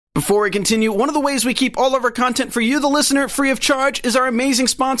Before we continue, one of the ways we keep all of our content for you, the listener, free of charge is our amazing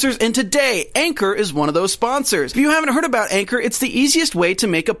sponsors, and today, Anchor is one of those sponsors. If you haven't heard about Anchor, it's the easiest way to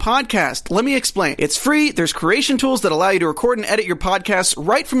make a podcast. Let me explain. It's free, there's creation tools that allow you to record and edit your podcasts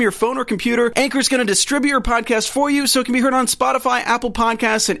right from your phone or computer. Anchor is going to distribute your podcast for you so it can be heard on Spotify, Apple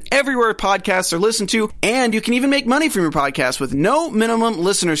Podcasts, and everywhere podcasts are listened to, and you can even make money from your podcast with no minimum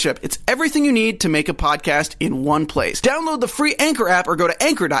listenership. It's everything you need to make a podcast in one place. Download the free Anchor app or go to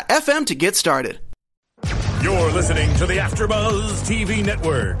anchor.fm to get started. You're listening to the AfterBuzz TV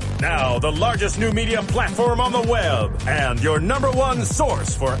Network, now the largest new media platform on the web, and your number one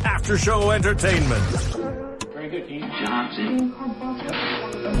source for after-show entertainment. Very good, Ian Johnson.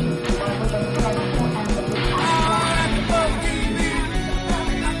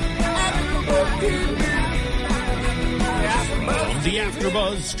 The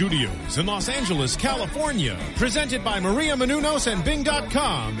AfterBuzz Studios in Los Angeles, California. Presented by Maria Menounos and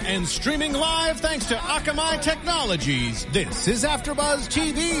Bing.com and streaming live thanks to Akamai Technologies. This is AfterBuzz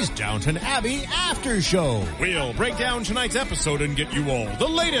TV's Downton Abbey After Show. We'll break down tonight's episode and get you all the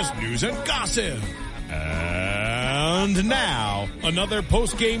latest news and gossip. And now, another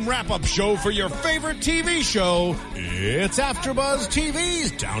post-game wrap-up show for your favorite TV show. It's AfterBuzz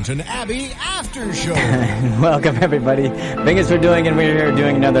TV's Downton Abbey After Show. Welcome, everybody. Thanks for doing it. We're here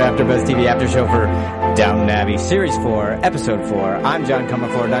doing another AfterBuzz TV After Show for Downton Abbey Series 4, Episode 4. I'm John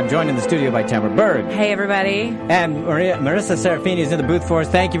Comerford, and I'm joined in the studio by Tamara Berg. Hey, everybody. And Marissa Serafini is in the booth for us.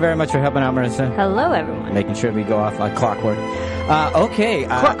 Thank you very much for helping out, Marissa. Hello, everyone. Making sure we go off like clockwork. Okay.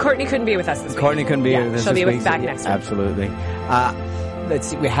 Courtney couldn't be with us this week. Courtney couldn't be with us she'll this be week. back next week. Absolutely. Let's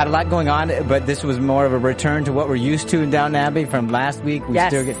see. We had a lot going on, but this was more of a return to what we're used to in Downton Abbey from last week. We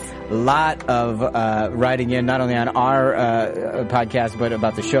still get a lot of writing in, not only on our podcast, but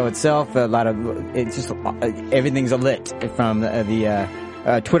about the show itself. A lot of it's just everything's lit from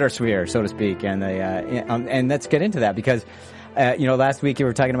the Twitter sphere, so to speak, and let's get into that because. Last week you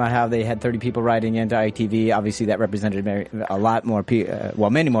were talking about how they had 30 people writing into ITV. Obviously, that represented a lot more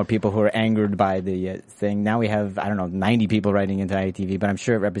many more people who are angered by the thing. Now we have, 90 people writing into ITV, but I'm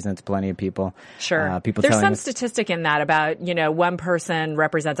sure it represents plenty of people. Sure. There's some statistic in that about, one person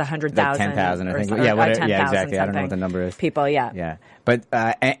represents 100,000. 10,000, I think. 10,000 exactly. I don't know what the number is. People, yeah. Yeah. But,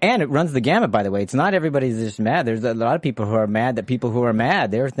 and it runs the gamut, by the way. It's not everybody's just mad. There's a lot of people who are mad that people who are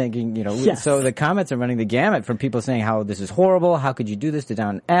mad. They're thinking, yes. So the comments are running the gamut from people saying how this is horrible. How could you do this to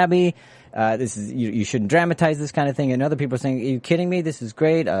Downton Abbey? This is, you shouldn't dramatize this kind of thing. And other people are saying, are you kidding me? This is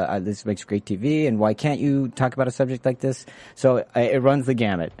great. This makes great TV. And why can't you talk about a subject like this? So it runs the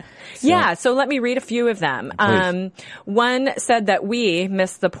gamut. So let me read a few of them. One said that we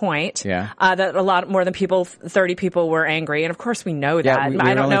missed the point. Yeah. That a lot more than 30 people were angry. And of course we know that. Yeah, we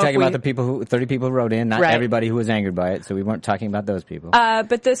were only talking about the 30 people who wrote in, not everybody who was angered by it. So we weren't talking about those people.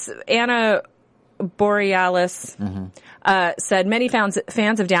 But this Anna Borealis said many fans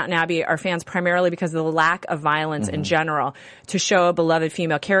of Downton Abbey are fans primarily because of the lack of violence in general. To show a beloved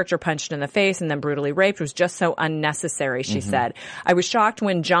female character punched in the face and then brutally raped was just so unnecessary, she said. I was shocked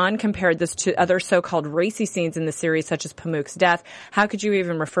when John compared this to other so-called racy scenes in the series, such as Pamuk's death. How could you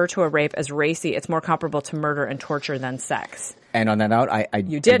even refer to a rape as racy? It's more comparable to murder and torture than sex. And on that note, I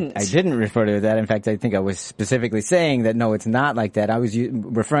didn't refer to that. In fact, I think I was specifically saying that no, it's not like that. I was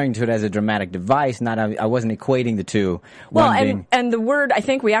referring to it as a dramatic device. I wasn't equating the two. Well, and the word I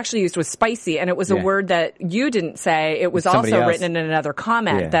think we actually used was spicy, and it was a word that you didn't say. It was also written in another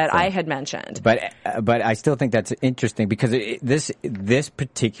comment that I had mentioned. But I still think that's interesting because this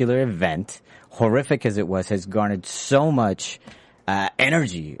particular event, horrific as it was, has garnered so much.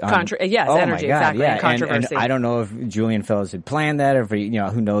 Energy. Energy, exactly. Yeah. Controversy. And I don't know if Julian Fellows had planned that, or if he,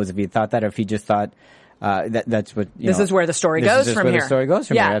 who knows if he thought that, or if he just thought that's what. This is where the story goes from here. The story goes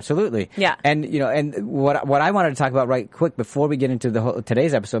from here. Absolutely. Yeah. And and what I wanted to talk about right quick before we get into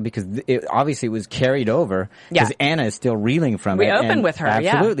today's episode, because obviously it was carried over because Anna is still reeling from it. We opened with her.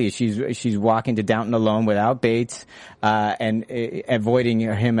 Absolutely. She's walking to Downton alone without Bates, and avoiding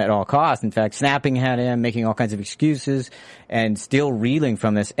him at all costs. In fact, snapping at him, making all kinds of excuses, and still reeling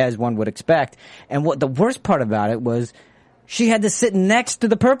from this as one would expect. And what the worst part about it was, she had to sit next to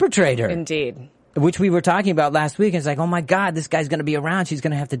the perpetrator. Indeed. Which we were talking about last week. It's like, oh my God, this guy's going to be around. She's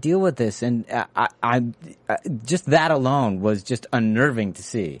going to have to deal with this. And I just that alone was just unnerving to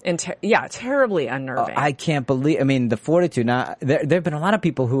see. And terribly unnerving. I can't believe. I mean, the fortitude. Now, there have been a lot of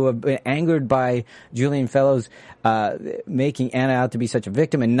people who have been angered by Julian Fellows making Anna out to be such a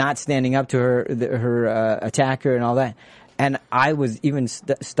victim and not standing up to her attacker and all that. And I was even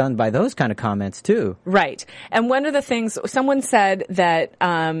stunned by those kind of comments too. Right. And one of the things someone said that.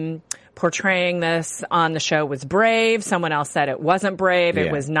 portraying this on the show was brave. Someone else said it wasn't brave.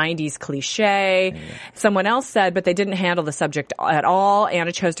 It was 90s cliche. Someone else said, but they didn't handle the subject at all.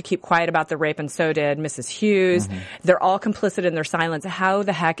 Anna chose to keep quiet about the rape, and so did Mrs. Hughes. They're all complicit in their silence. How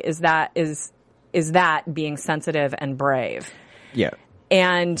the heck is that being sensitive and brave? Yeah.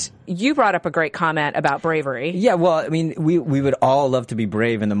 And you brought up a great comment about bravery. Yeah, well, I mean, we would all love to be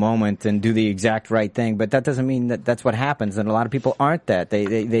brave in the moment and do the exact right thing, but that doesn't mean that that's what happens. And a lot of people aren't that.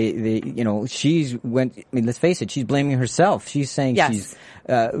 They you know, let's face it, she's blaming herself. She's saying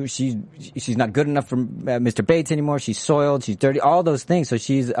she's not good enough for Mr. Bates anymore. She's soiled. She's dirty. All those things. So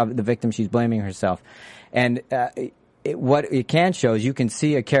she's the victim. She's blaming herself. And what it can show is you can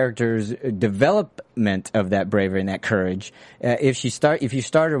see a character's development of that bravery and that courage. If you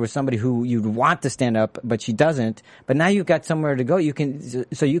start her with somebody who you'd want to stand up, but she doesn't, but now you've got somewhere to go. You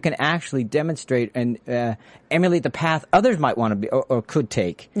can actually demonstrate and emulate the path others might want to be or could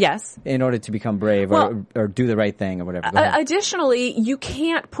take. Yes. In order to become brave or do the right thing or whatever. Additionally, you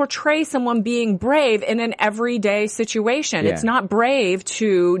can't portray someone being brave in an everyday situation. Yeah. It's not brave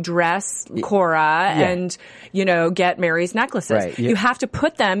to dress Cora and, get Mary's necklaces. Right. You have to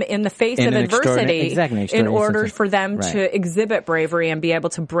put them in the face of adversity in order for them to exhibit bravery and be able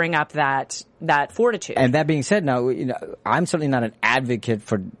to bring up that fortitude. And that being said, now, I'm certainly not an advocate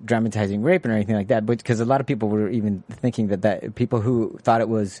for dramatizing rape or anything like that, but because a lot of people were even thinking that people who thought it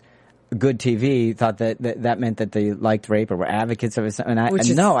was good TV thought that meant that they liked rape or were advocates of it. And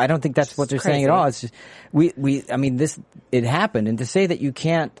I don't think that's what they're saying at all. It's just, it happened. And to say that you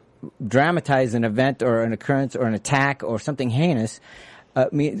can't dramatize an event or an occurrence or an attack or something heinous,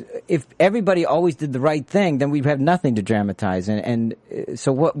 if everybody always did the right thing, then we'd have nothing to dramatize. And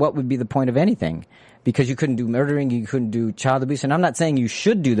so what would be the point of anything? Because you couldn't do murdering, you couldn't do child abuse. And I'm not saying you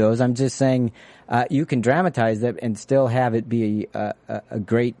should do those. I'm just saying you can dramatize that and still have it be a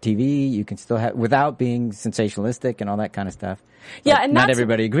great TV. You can still have, without being sensationalistic and all that kind of stuff. Yeah, but and not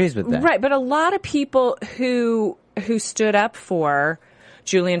everybody agrees with that. Right, but a lot of people who stood up for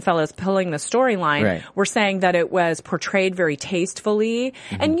Julian Fellowes pulling the storyline were saying that it was portrayed very tastefully,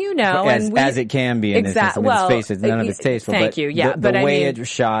 and as it can be in this instance. Well, let's face it, none of it's tasteful. Thank you. Yeah, the way it was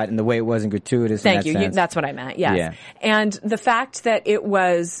shot and the way it wasn't gratuitous. Thank you. That's what I meant. Yes, yeah. And the fact that it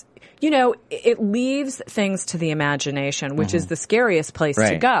was, it leaves things to the imagination, which is the scariest place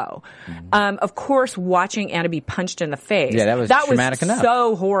to go. Of course, watching Anna be punched in the face. Yeah, that was traumatic enough.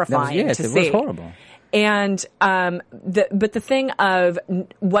 So horrifying to see. It was horrible. And but the thing of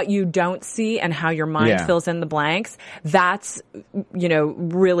what you don't see and how your mind fills in the blanks, that's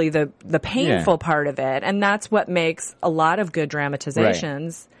really the painful part of it, and that's what makes a lot of good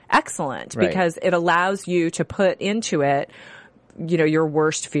dramatizations excellent, because it allows you to put into it your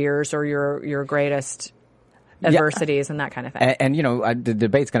worst fears or your greatest adversities and that kind of thing. And the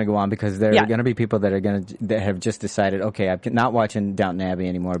debate's going to go on because there are going to be people that have just decided, okay, I'm not watching Downton Abbey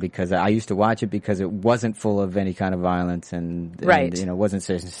anymore because I used to watch it because it wasn't full of any kind of violence and wasn't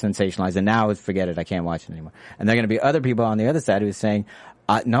sensationalized, and now forget it, I can't watch it anymore. And there are going to be other people on the other side who are saying,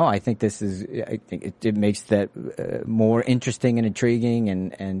 no, I think it makes that more interesting and intriguing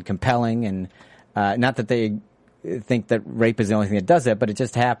and compelling, and not that they think that rape is the only thing that does that, but it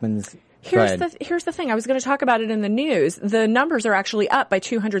just happens. Here's the thing. I was going to talk about it in the news. The numbers are actually up by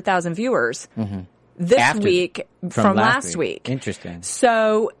 200,000 viewers this week from last week. Interesting.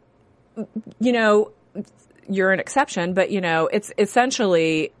 So, you're an exception, but it's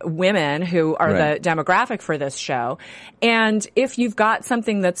essentially women who are the demographic for this show. And if you've got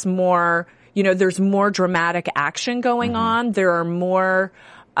something that's more, there's more dramatic action going on, there are more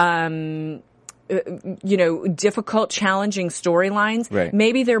difficult, challenging storylines. Right.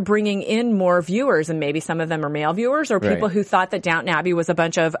 Maybe they're bringing in more viewers, and maybe some of them are male viewers or people who thought that Downton Abbey was a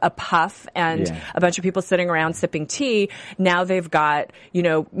bunch of a puff and a bunch of people sitting around sipping tea. Now they've got,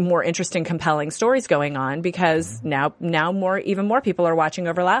 more interesting, compelling stories going on because now even more people are watching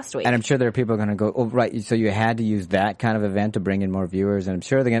over last week. And I'm sure there are people going to go, oh, right, so you had to use that kind of event to bring in more viewers, and I'm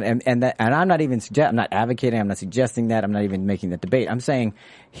sure they're going to, and I'm not even I'm not advocating, I'm not suggesting that, I'm not even making that debate. I'm saying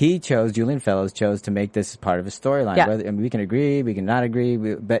Julian Fellowes chose to make this part of a storyline. Yeah. We can agree, we can not agree,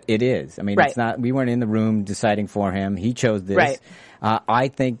 but it is. I mean, it's not. We weren't in the room deciding for him. He chose this. Right. I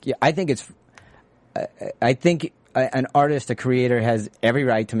think an artist, a creator, has every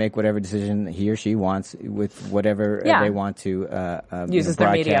right to make whatever decision he or she wants with whatever they want to uses their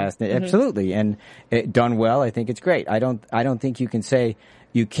broadcast. media. Absolutely, and done well, I think it's great. I don't think you can say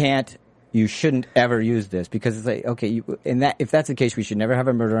you shouldn't ever use this, because it's like, okay, if that's the case, we should never have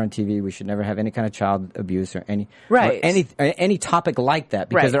a murder on TV. We should never have any kind of child abuse or any topic like that,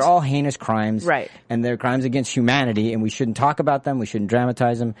 because they're all heinous crimes, and they're crimes against humanity, and we shouldn't talk about them. We shouldn't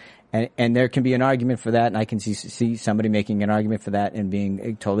dramatize them. And there can be an argument for that, and I can see somebody making an argument for that and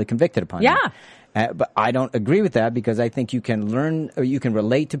being totally convicted upon Yeah. that. But I don't agree with that because I think you can learn or you can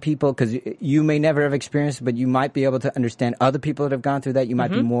relate to people because you may never have experienced it, but you might be able to understand other people that have gone through that. You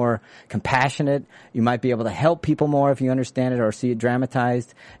might be more compassionate. You might be able to help people more if you understand it or see it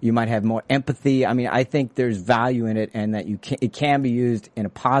dramatized. You might have more empathy. I mean, I think there's value in it and that it can be used in a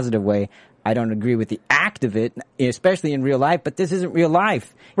positive way. I don't agree with the act of it, especially in real life, but this isn't real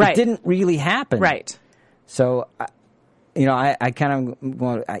life. Right. It didn't really happen. Right. So, I kind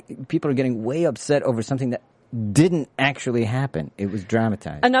of people are getting way upset over something that didn't actually happen. It was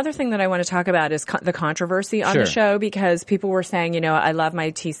dramatized. Another thing that I want to talk about is the controversy on the show because people were saying, I love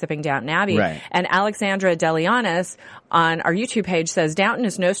my tea sipping Downton Abbey. Right. And Alexandra Delianis on our YouTube page says Downton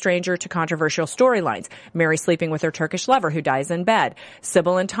is no stranger to controversial storylines. Mary sleeping with her Turkish lover who dies in bed.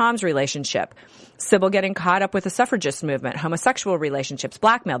 Sybil and Tom's relationship. Sybil getting caught up with the suffragist movement, homosexual relationships,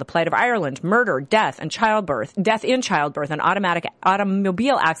 blackmail, the plight of Ireland, murder, death in childbirth, and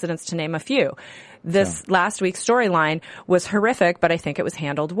automobile accidents, to name a few. This last week's storyline was horrific, but I think it was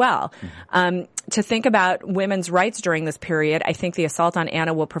handled well. To think about women's rights during this period, I think the assault on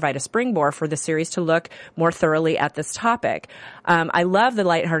Anna will provide a springboard for the series to look more thoroughly at this topic. I love the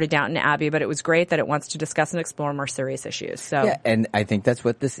lighthearted Downton Abbey, but it was great that it wants to discuss and explore more serious issues. So yeah, and I think that's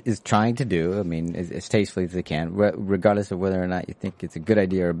what this is trying to do. I mean, as tastefully as they can, regardless of whether or not you think it's a good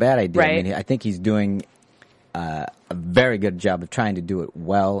idea or a bad idea. Right. I mean, I think he's doing a very good job of trying to do it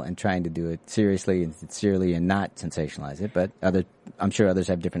well and trying to do it seriously and sincerely and not sensationalize it. But I'm sure others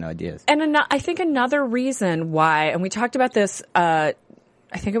have different ideas. And I think another reason why, and we talked about this, I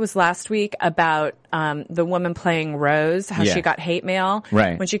think it was last week, about the woman playing Rose, how she got hate mail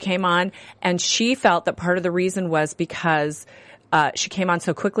when she came on. And she felt that part of the reason was because she came on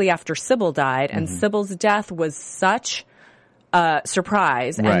so quickly after Sybil died, and Sybil's death was such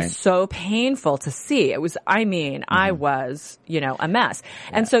surprise and so painful to see. It was, I was, a mess. Yeah.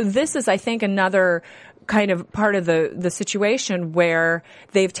 And so this is, I think, another kind of part of the situation where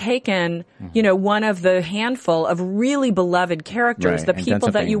they've taken, one of the handful of really beloved characters, the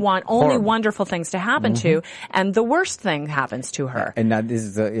people that you want only wonderful things to happen to, and the worst thing happens to her. And now this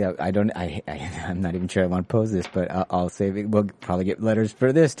is, I'm not even sure I want to pose this, but I'll say we'll probably get letters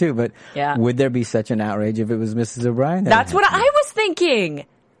for this too, but would there be such an outrage if it was Mrs. O'Brien? That's what I was thinking.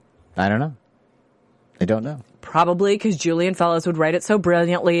 I don't know. I don't know. Probably because Julian Fellows would write it so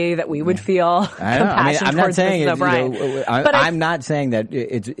brilliantly that we would feel compassion I'm towards Mrs. O'Brien. I'm not saying that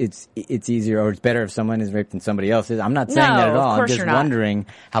it's easier or it's better if someone is raped than somebody else is. I'm not saying that at all. I'm just wondering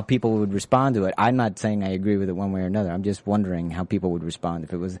how people would respond to it. I'm not saying I agree with it one way or another. I'm just wondering how people would respond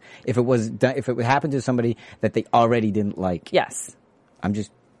if it happened to somebody that they already didn't like. Yes. I'm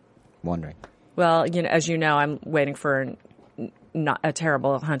just wondering. Well, as you know, I'm waiting for not a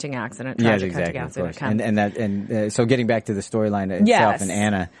terrible hunting accident, tragic hunting accident. So getting back to the storyline itself and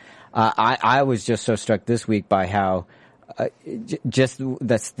Anna, I was just so struck this week by how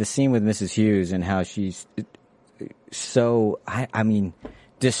that's the scene with Mrs. Hughes and how she's so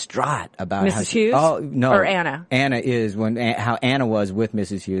distraught about Mrs. Hughes? Oh no, or Anna? Anna is how Anna was with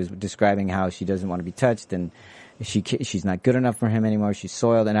Mrs. Hughes, describing how she doesn't want to be touched and she's not good enough for him anymore. She's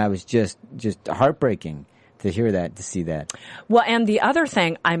soiled, and I was just heartbreaking to hear that, to see that. Well, and the other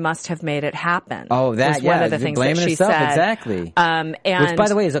thing, I must have made it happen. Oh, that, was one of the things that she herself, said. Exactly. And which, by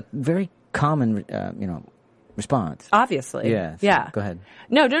the way, is a very common, response. Obviously. Yeah. So yeah. Go ahead.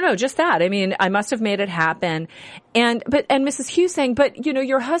 No, just that. I mean, I must have made it happen. And Mrs. Hughes saying, but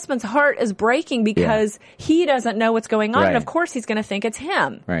your husband's heart is breaking because he doesn't know what's going on. Right. And of course he's going to think it's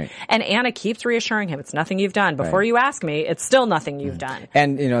him. Right. And Anna keeps reassuring him, it's nothing you've done. Before you ask me, it's still nothing you've done.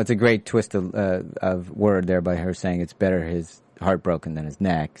 And, it's a great twist of word there by her saying it's better his heart broken than his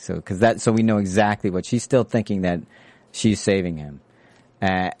neck. So we know exactly what she's still thinking, that she's saving him.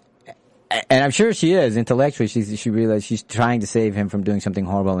 And I'm sure she is intellectually. She realized she's trying to save him from doing something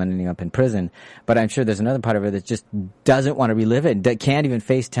horrible and ending up in prison. But I'm sure there's another part of her that just doesn't want to relive it, that can't even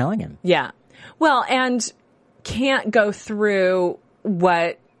face telling him. Yeah. Well, and can't go through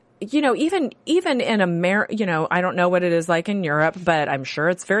what, even in America, I don't know what it is like in Europe, but I'm sure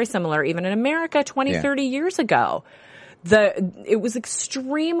it's very similar. Even in America 20, 30 years ago, it was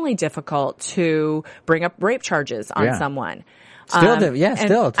extremely difficult to bring up rape charges on someone. Still,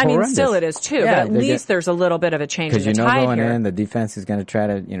 still. I mean, still it is too. Yeah, but at least there's a little bit of a change in the tide going here. in, the defense is going to try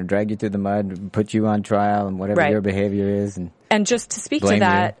to, drag you through the mud, put you on trial, and whatever your behavior is, and just to speak to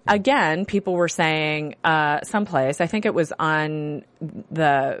that again, people were saying someplace, I think it was on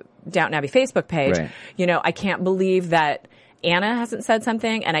the Downton Abbey Facebook page. Right. I can't believe that Anna hasn't said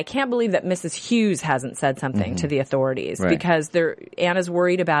something, and I can't believe that Mrs. Hughes hasn't said something to the authorities because Anna's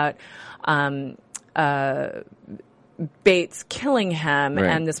worried about Bates killing him,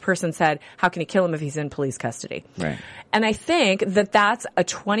 and this person said, how can he kill him if he's in police custody? Right. And I think that that's a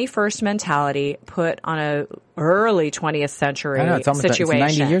 21st mentality put on a early 20th century situation.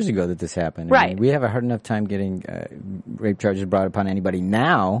 It's 90 years ago that this happened. Right. I mean, we have a hard enough time getting rape charges brought upon anybody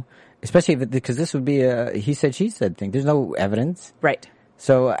now, especially because this would be a he said, she said thing. There's no evidence. Right.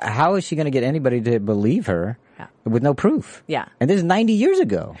 So how is she going to get anybody to believe her with no proof? Yeah. And this is 90 years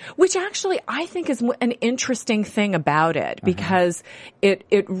ago. Which actually I think is an interesting thing about it because it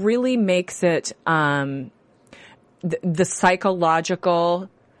really makes it the psychological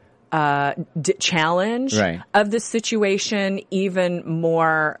challenge of the situation even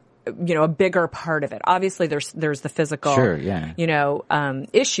more, a bigger part of it. Obviously there's the physical,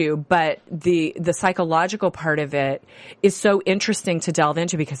 issue, but the psychological part of it is so interesting to delve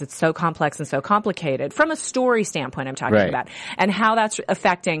into because it's so complex and so complicated from a story standpoint I'm talking about, and how that's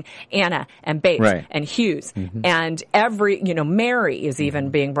affecting Anna and Bates and Hughes and Mary is even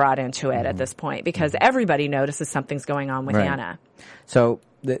being brought into it at this point because everybody notices something's going on with Anna. So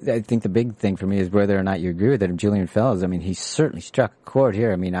I think the big thing for me is whether or not you agree with it. Julian Fellowes, I mean, he certainly struck a chord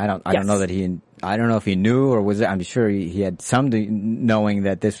here. I mean, I don't know that I don't know if he knew or was it, I'm sure he had some knowing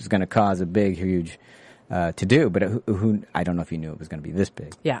that this was going to cause a big, huge, to do, but who, I don't know if he knew it was going to be this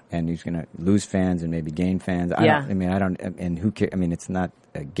big. Yeah. And he's going to lose fans and maybe gain fans. And who cares? I mean, it's not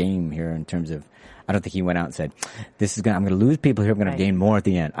a game here in terms of, I don't think he went out and said, I'm going to lose people here. I'm going to gain more at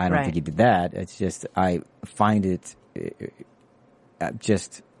the end. I don't think he did that. It's just, I find it,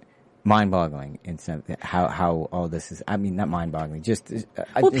 just mind-boggling in some how all this is. I mean, not mind-boggling. Just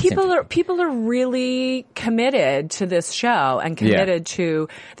people are really committed to this show and committed to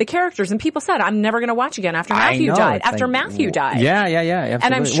the characters. And people said, "I'm never going to watch again after Matthew died." After Matthew died, yeah, absolutely.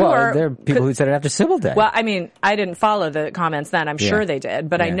 And I'm sure there are people who said it after Sybil died. Well, I mean, I didn't follow the comments then. I'm sure they did,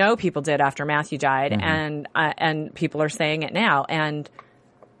 but I know people did after Matthew died, and people are saying it now, and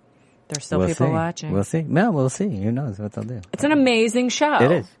there's still people watching. We'll see. No, we'll see. Who knows what they'll do. It's an amazing show.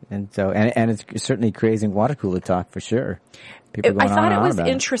 It is. And so, and it's certainly creating water cooler talk for sure. People going I thought on it was about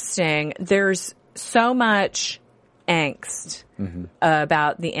interesting. There's so much angst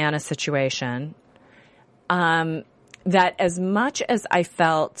about the Anna situation, that as much as I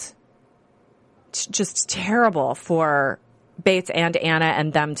felt just terrible for Bates and Anna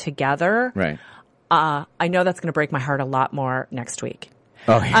and them together, I know that's going to break my heart a lot more next week.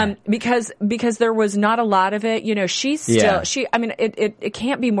 Oh, yeah. Because there was not a lot of it. She's still, I mean, it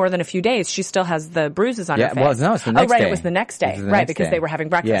can't be more than a few days. She still has the bruises on her face. Well, no, it's the next day. It was the next day. Because they were having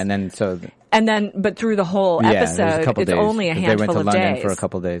breakfast. Yeah, and then but through the whole episode, it's only a handful of days. They went to London for a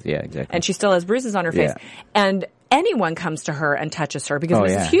couple of days. Yeah, exactly. And she still has bruises on her face. And anyone comes to her and touches her because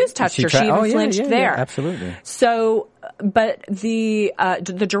Mrs. Hughes touched her. She even flinched there. Yeah, absolutely. So, but the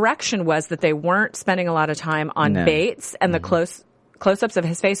direction was that they weren't spending a lot of time on Bates and the close-ups of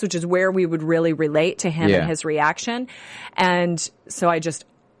his face, which is where we would really relate to him and his reaction. And so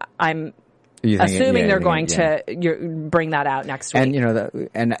I'm assuming they're going to bring that out next week. And,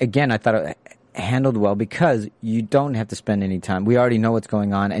 and again, I thought it handled well because you don't have to spend any time. We already know what's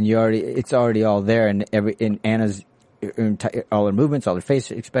going on and it's already all there. And in Anna's, all her movements, all her face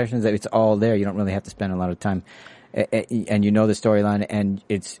expressions, it's all there. You don't really have to spend a lot of time. And you know the storyline and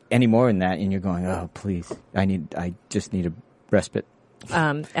it's any more than that. And you're going, oh, please, I just need a respite.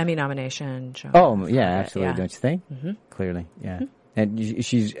 Emmy nomination. Oh, yeah, absolutely. Don't you think? Mm-hmm. Clearly, yeah. Mm-hmm. And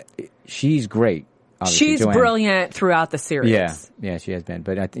she's great. Obviously, she's Joanne. Brilliant throughout the series. Yeah, she has been.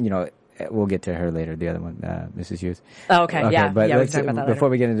 But I think we'll get to her later. The other one, Mrs. Hughes. Oh, okay. Yeah. But we can talk about that before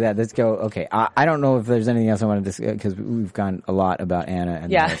later. we get into that, let's go. Okay, I don't know if there's anything else I want to discuss because we've gone a lot about Anna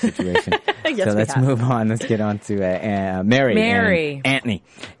and the situation. Yes, so let's move on. Let's get on to Mary. And Anthony,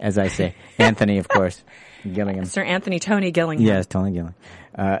 as I say, Anthony, of course. Gillingham. Sir Anthony Tony Gillingham. Yes, Tony Gillingham.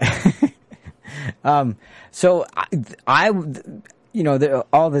 So I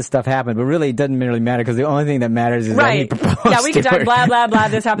all this stuff happened, but really it doesn't really matter because the only thing that matters is that he proposed. Yeah, we can talk blah blah blah.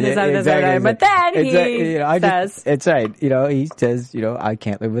 This happened. This happened. Exactly. But then he says, "It's right." He says, "I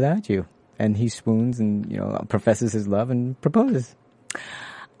can't live without you," and he swoons and professes his love and proposes.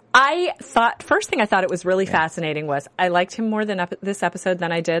 First thing I thought it was really fascinating was I liked him more than this episode than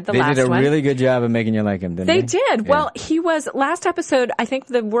I did the last one. They did a really good job of making you like him, didn't they? They did. Yeah. Well, he was, last episode, I think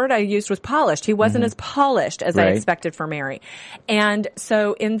the word I used was polished. He wasn't as polished as I expected for Mary. And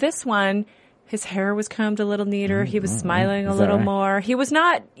so in this one, his hair was combed a little neater. He was smiling a little more. He was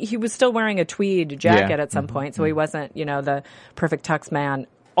still wearing a tweed jacket at some point, so he wasn't, the perfect tux man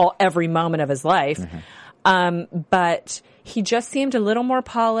every moment of his life. But he just seemed a little more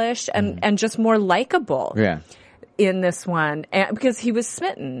polished and just more likable. Yeah. In this one, because he was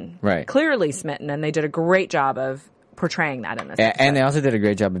smitten, right? Clearly smitten, and they did a great job of portraying that in this episode. And they also did a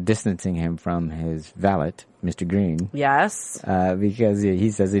great job of distancing him from his valet, Mr. Green. Yes, because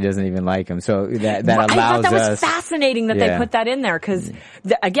he says he doesn't even like him. So that allows us. I thought that was us, fascinating that they put that in there because,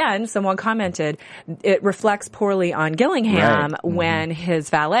 again, someone commented it reflects poorly on Gillingham when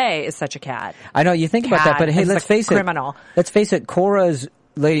his valet is such a cat. I know you think about that, but hey, let's face it. Criminal. Let's face it. Cora's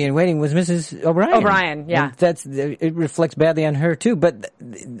lady in waiting was Mrs. O'Brien. O'Brien, yeah. And it reflects badly on her too. But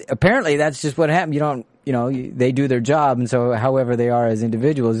apparently, that's just what happened. They do their job, and so however they are as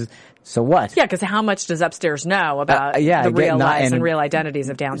individuals. So what? Yeah, because how much does upstairs know about the real lives and real identities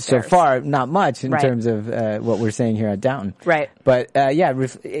of downstairs? So far, not much in terms of what we're saying here at Downton. Right. But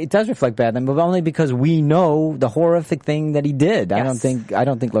it does reflect badly, but only because we know the horrific thing that he did. Yes. I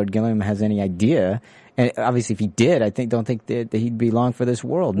don't think Lord Gillingham has any idea. And obviously, if he did, don't think that he'd be long for this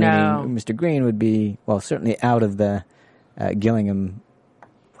world. No. Meaning Mr. Green would be, certainly out of the Gillingham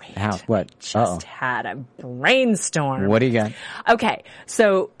house. What? Just had a brainstorm. What do you got? Okay,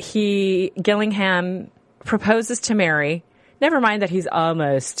 so Gillingham proposes to Mary. Never mind that he's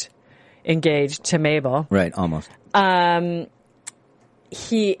almost engaged to Mabel. Right, almost. And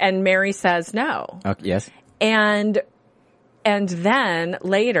Mary says no. Okay, yes. And then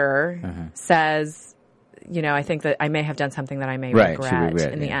later says, I think that I may have done something that I may regret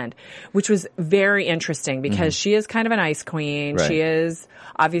in the end, which was very interesting because she is kind of an ice queen. Right. She is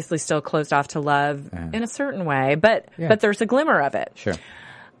obviously still closed off to love in a certain way, but there's a glimmer of it. Sure.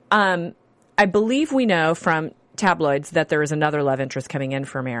 I believe we know from tabloids that there is another love interest coming in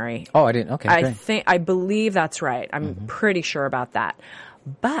for Mary. Oh, I didn't. Okay. I believe that's right. I'm pretty sure about that.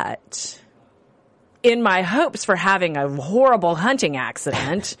 But in my hopes for having a horrible hunting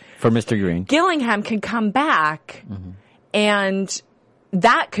accident for Mr. Green, Gillingham can come back and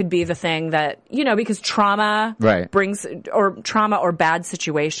that could be the thing that, because trauma brings, or trauma or bad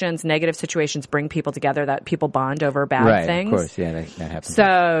situations, negative situations bring people together, that people bond over bad things. Of course, yeah, that happens.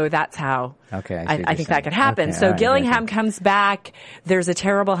 So that's how I think that could happen. Okay, so Gillingham comes back, there's a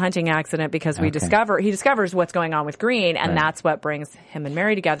terrible hunting accident because he discovers what's going on with Green, and that's what brings him and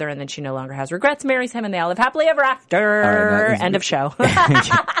Mary together, and then she no longer has regrets, marries him, and they all live happily ever after. End of show.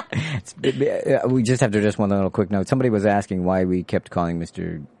 We just have to just one little quick note. Somebody was asking why we kept calling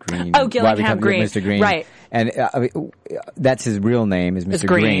Mr. Green. Oh, Gillingham Green. Mr. Green. Right. And that's his real name is Mr.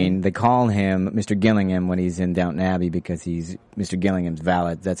 Green. They call him Mr. Gillingham when he's in Downton Abbey because he's Mr. Gillingham's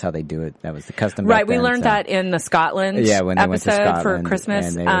valet. That's how they do it. That was the custom. Right. We learned that in the Scotland when they episode went to Scotland for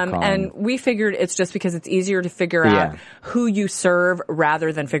Christmas. And we figured it's just because it's easier to figure out who you serve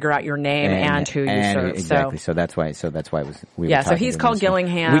rather than figure out your name and who you serve. Exactly. So that's why it was. So he's called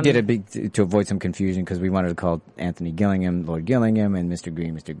Gillingham. We did it to avoid some confusion because we wanted to call Anthony Gillingham Lord Gillingham and Mr.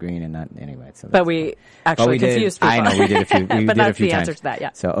 Green, and not anyway. So but we actually confused people. I know we did a few. But that's the times. answer to that.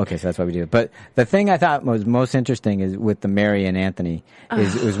 Yeah. So that's why we did it. But the thing I thought was most interesting is with the Mary and Anthony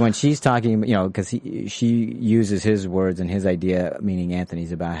was when she's talking, because she uses his words and his idea, meaning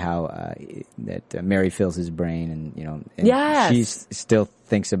Anthony's, about how that Mary fills his brain, and she still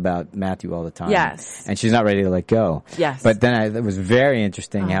thinks about Matthew all the time. Yes. And she's not ready to let go. Yes. But then it was very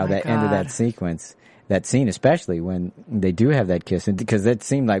interesting how that ended that sequence. That scene, especially when they do have that kiss, because that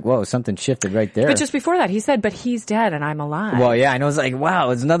seemed like, whoa, something shifted right there. But just before that, he said, "But he's dead and I'm alive." Well, yeah, I know. It's like, wow,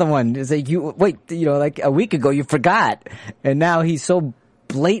 it's another one. It's like like a week ago you forgot, and now he's so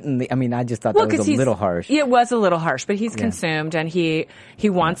blatantly. I mean, I just thought that was a little harsh. It was a little harsh, but he's consumed and he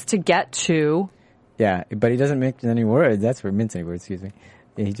wants to get to. Yeah, but he doesn't mix any words. That's for mince any words. Excuse me.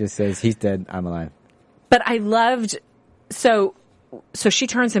 He just says, "He's dead. I'm alive." But I loved So she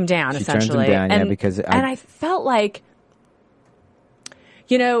turns him down, essentially. Turns him down, and I felt like,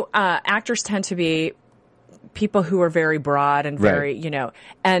 actors tend to be people who are very broad and very,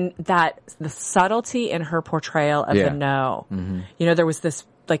 and that the subtlety in her portrayal of the no. Mm-hmm. There was this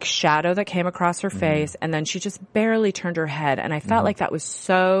like shadow that came across her face, and then she just barely turned her head, and I felt like that was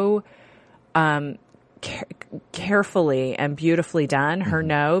so carefully and beautifully done. Her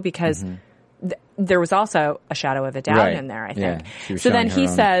no, because. There was also a shadow of a doubt in there, I think. Yeah, so then he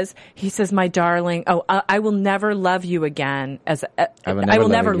says, "My darling, I will never love you again I will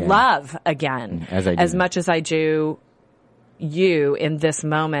never love again as much as I do you in this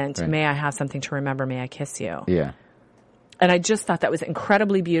moment. Right. May I have something to remember? May I kiss you?" Yeah. And I just thought that was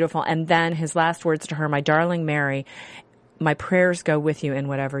incredibly beautiful. And then his last words to her, "My darling Mary, my prayers go with you in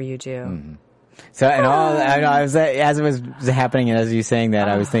whatever you do." Mm-hmm. So, and I was, as it was happening and as you saying that,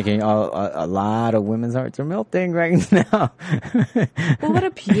 I was thinking, a lot of women's hearts are melting right now. Well, what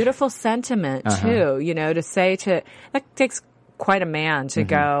a beautiful sentiment too, to say that takes quite a man to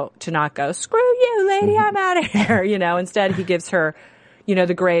not go, screw you, lady, I'm out of here, instead he gives her,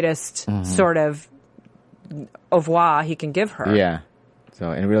 the greatest sort of au revoir he can give her. Yeah. So,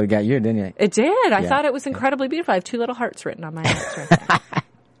 and it really got you, didn't it? It did. I thought it was incredibly beautiful. I have 2 little hearts written on my notes right there.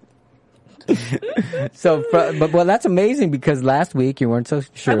 So, but that's amazing because last week you weren't so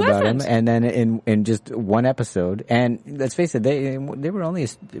sure about him, and then in just one episode, and let's face it, they were only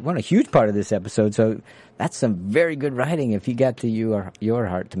a huge part of this episode. So that's some very good writing if you got to your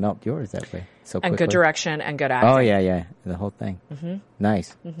heart to melt yours that way. So and quickly. Good direction and good acting. Oh yeah, the whole thing.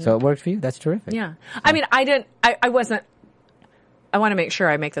 Nice. So it worked for you. That's terrific. Yeah. I mean, I wasn't. I want to make sure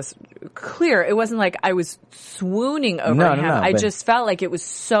I make this clear. It wasn't like I was swooning over him. I just felt like it was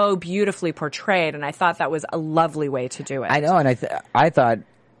so beautifully portrayed, and I thought that was a lovely way to do it. I know, and I thought,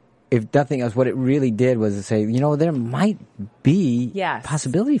 if nothing else, what it really did was to say, there might be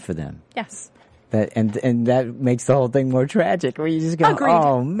possibility for them. Yes. That and that makes the whole thing more tragic. Where you just go, Agreed.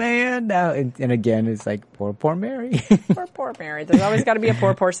 Oh man! Now and again, it's like poor Mary. poor Mary. There's always got to be a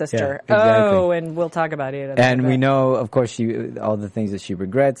poor sister. Yeah, exactly. Oh, and we'll talk about it. And we know, of course, all the things that she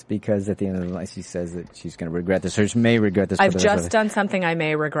regrets because at the end of the line, she says that she's going to regret this, or she may regret this. I've just done something I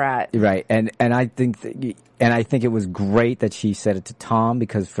may regret. Right, and I think it was great that she said it to Tom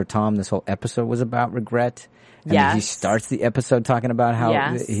because for Tom, this whole episode was about regret. And he starts the episode talking about how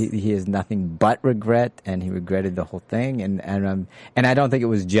he has nothing but regret, and he regretted the whole thing. And I don't think it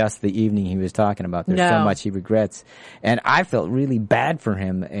was just the evening he was talking about. There's so much he regrets, and I felt really bad for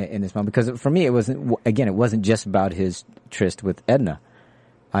him in this moment because for me it wasn't just about his tryst with Edna.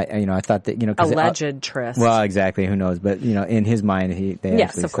 I thought that alleged tryst. Well, exactly. Who knows? But in his mind, they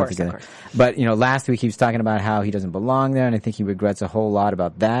actually of course, together. Of course. But last week he was talking about how he doesn't belong there, and I think he regrets a whole lot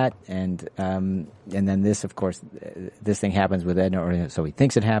about that. And then this, of course, this thing happens with Edna, or so he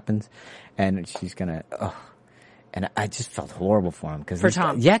thinks it happens, and she's gonna. And I just felt horrible for him for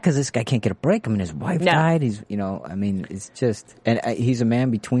Tom. Because this guy can't get a break. I mean, his wife died. He's, it's just, and he's a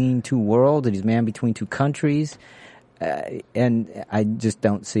man between two worlds, and he's a man between two countries. And I just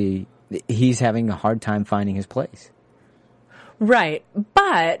don't see he's having a hard time finding his place. Right.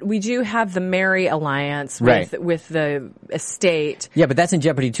 But we do have the Mary alliance with the estate. Yeah, but that's in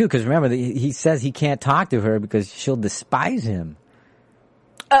jeopardy too, because remember, he says he can't talk to her because she'll despise him.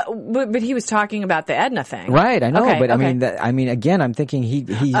 But he was talking about the Edna thing. Right, I know, okay, but okay. I mean, again, I'm thinking he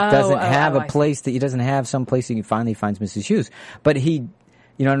doesn't have a place that he doesn't have some place he finally finds Mrs. Hughes. But he,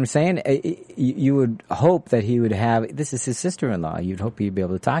 you know what I'm saying? You would hope that he would have, this is his sister-in-law. You'd hope he'd be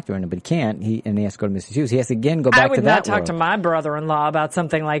able to talk to her, but he can't. And he has to go to Mrs. Hughes. He has to again go back to that I would not talk to my brother-in-law about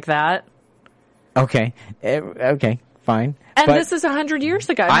something like that. Okay. Okay. Fine. And this is 100 years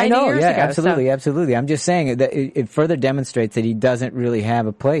ago. I know, years ago, absolutely. I'm just saying that it further demonstrates that he doesn't really have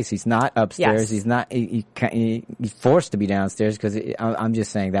a place. He's not upstairs. Yes. He's not. He's forced to be downstairs because I'm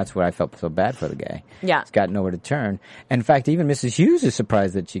just saying that's where I felt so bad for the guy. Yeah, he's got nowhere to turn. And in fact, even Mrs. Hughes is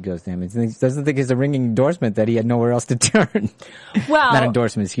surprised that she goes to him. He doesn't think it's a ringing endorsement that he had nowhere else to turn. Well, not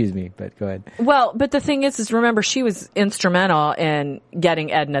endorsement, excuse me, but go ahead. Well, but the thing is remember she was instrumental in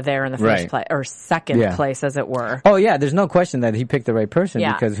getting Edna there in the first place or second place, as it were. Oh yeah, there's no question that he picked the right person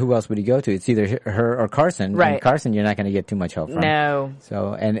because who else would he go to? It's either her or Carson. Right. And Carson, you're not going to get too much help from. No.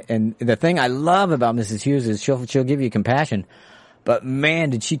 So, and the thing I love about Mrs. Hughes is she'll give you compassion, but man,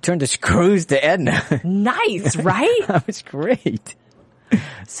 did she turn the screws to Edna. Nice, right? That was great.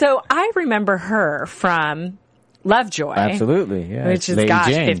 So I remember her from Lovejoy. Absolutely, yeah. Which is, Lady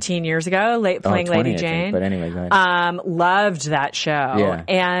Jane. 15 years ago, playing 20, Lady I Jane. Think. But anyway, go ahead. Loved that show. Yeah.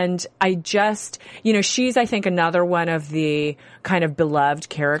 And I just, she's, I think, another one of the kind of beloved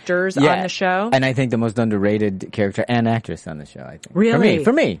characters on the show. And I think the most underrated character and actress on the show, I think. Really?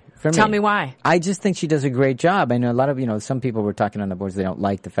 For me. Tell me why. I just think she does a great job. I know a lot of, some people were talking on the boards, they don't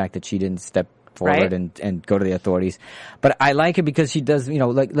like the fact that she didn't step forward and go to the authorities. But I like it because she does,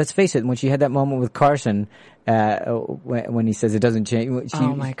 let's face it, when she had that moment with Carson, when he says it doesn't change.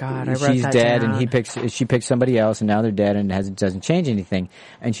 Oh my God, I wrote she's that dead down. and she picks somebody else and now they're dead and it doesn't change anything.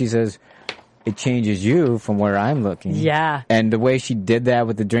 And she says, it changes you from where I'm looking. Yeah. And the way she did that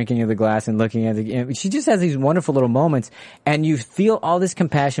with the drinking of the glass and looking at she just has these wonderful little moments and you feel all this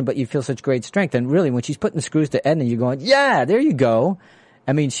compassion, but you feel such great strength. And really, when she's putting the screws to Edna, you're going, yeah, there you go.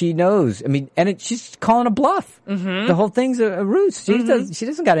 I mean, she knows. I mean, and she's calling a bluff. Mm-hmm. The whole thing's a ruse. She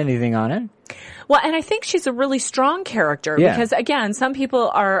doesn't got anything on it. Well, and I think she's a really strong character because, again, some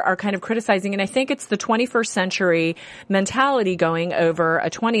people are kind of criticizing, and I think it's the 21st century mentality going over a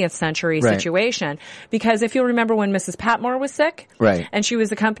 20th century situation. Because if you'll remember when Mrs. Patmore was sick, and she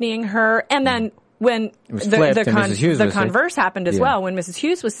was accompanying her, and then when the converse happened as well, when Mrs.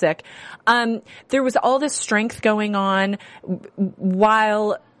 Hughes was sick, there was all this strength going on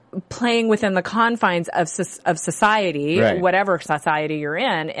while playing within the confines of society, whatever society you're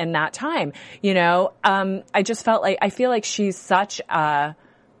in that time. You know, I just felt like, I feel like she's such a,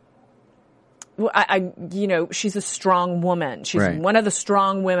 you know, she's a strong woman. She's one of the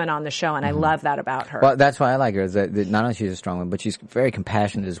strong women on the show, and I love that about her. Well, that's why I like her. Is that not only she's a strong woman, but she's very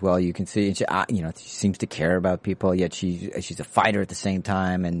compassionate as well. You can see, she, you know, she seems to care about people. Yet she's a fighter at the same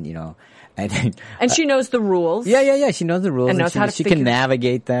time, and you know. And she knows the rules. Yeah. She knows the rules. And knows how to she can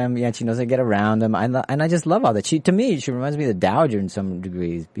navigate them. Yeah, she knows how to get around them. And I just love all that. To me, she reminds me of the Dowager in some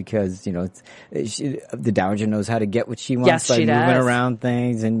degrees because, you know, the Dowager knows how to get what she wants. Yes, by she does. Moving around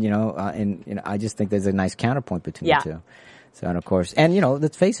things and, you know, I just think there's a nice counterpoint between the two. So, and of course, and, you know,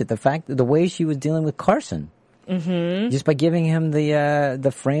 let's face it, the way she was dealing with Carson. Mm-hmm. Just by giving him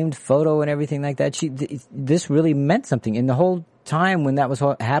the framed photo and everything like that, this really meant something. And the whole time when that was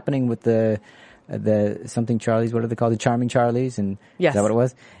happening with the something Charlies, what are they called? The Charming Charlies, and is that what it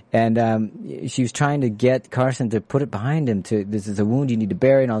was? And she was trying to get Carson to put it behind him. This is a wound you need to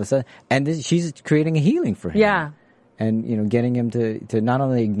bury and all this stuff. And she's creating a healing for him. Yeah, and you know, getting him to not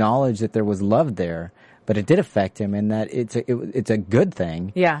only acknowledge that there was love there, but it did affect him, and that it's a good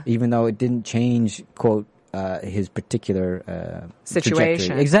thing. Yeah, even though it didn't change quote. His particular situation.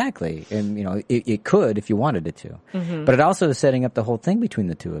 Trajectory. Exactly. And, you know, it could if you wanted it to. Mm-hmm. But it also is setting up the whole thing between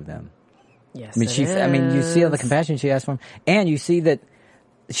the two of them. Yes, I mean, you see all the compassion she has for him, and you see that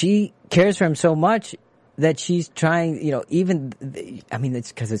she cares for him so much that she's trying, you know,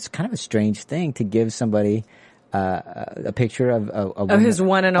 it's because it's kind of a strange thing to give somebody a picture of a woman. His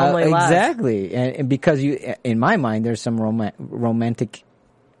one and only love. Exactly. And because in my mind, there's some romantic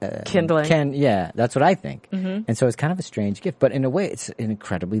kindling. That's what I think. Mm-hmm. And so it's kind of a strange gift, but in a way, it's an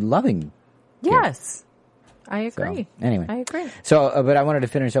incredibly loving gift. I agree. So, anyway. I agree. So, but I wanted to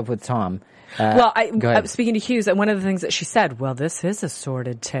finish up with Tom. Speaking to Hughes, one of the things that she said, well, this is a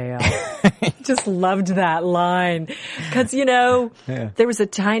sordid tale. Just loved that line. Because, you know, there was a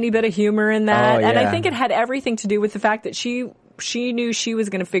tiny bit of humor in that. And I think it had everything to do with the fact that she knew she was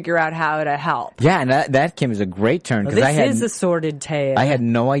going to figure out how to help. Yeah, and that came as a great turn. Well, this is a sordid tale. I had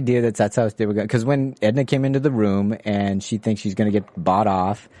no idea that's how they were going. Because when Edna came into the room and she thinks she's going to get bought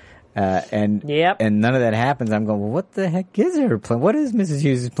off, and none of that happens, I'm going, well, what the heck is her plan? What is Mrs.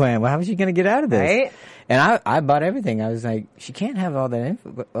 Hughes' plan? Well, how is she going to get out of this? Right? And I bought everything. I was like, she can't have all that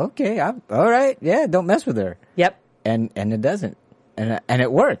info. But okay, all right. Yeah, don't mess with her. Yep. And it doesn't. And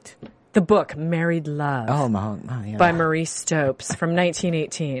it worked. The book, Married Love. By Marie Stopes from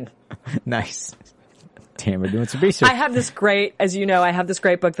 1918. Nice. Damn, we're doing some research. I have this great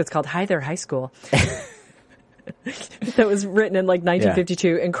book that's called Hi There, High School. That was written in like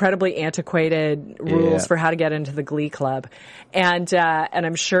 1952. Incredibly antiquated rules for how to get into the Glee Club. And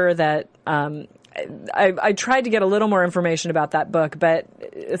I'm sure that, I tried to get a little more information about that book, but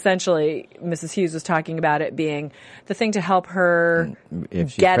essentially Mrs. Hughes was talking about it being the thing to help her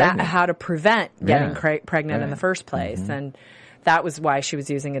get at how to prevent getting pregnant in the first place. Mm-hmm. And that was why she was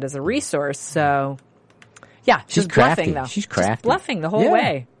using it as a resource. So, yeah, she's crafty. Bluffing, though. She's crafty. Just bluffing the whole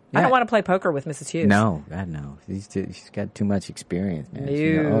way. Yeah. I don't want to play poker with Mrs. Hughes. No, God, no. She's got too much experience,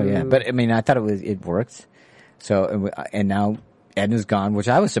 man. But I mean, I thought it worked. So, and now Edna's gone, which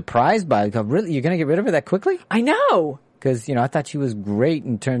I was surprised by. Really, you're going to get rid of her that quickly? I know. Because, you know, I thought she was great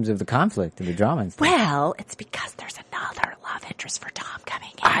in terms of the conflict and the drama and stuff. Well, it's because there's another love interest for Tom coming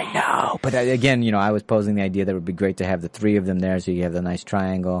in. I know. But again, you know, I was posing the idea that it would be great to have the three of them there so you have the nice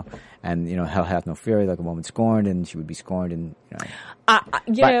triangle. And, you know, Hell Hath No Fury, like a woman scorned, and she would be scorned. And,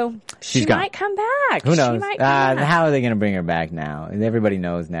 you know, she might come back. Who knows? How are they going to bring her back now? And everybody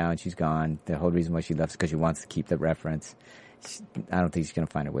knows now, and she's gone. The whole reason why she left is because she wants to keep the reference. I don't think she's going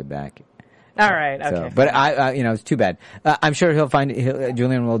to find her way back. All right. Okay. So, but you know, it's too bad. I'm sure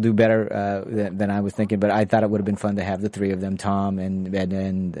Julian will do better than I was thinking. But I thought it would have been fun to have the three of them, Tom and Edna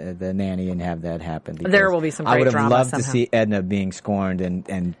and the nanny, and have that happen. There will be some great drama. I would have loved to see Edna being scorned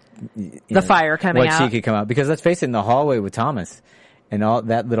and the fire coming out. What she could come out, because let's face it, in the hallway with Thomas and all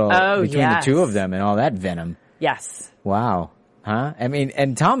that little between the two of them and all that venom. Yes. Wow. Huh? I mean,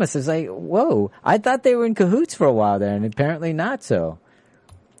 and Thomas is like, whoa, I thought they were in cahoots for a while there, and apparently not so.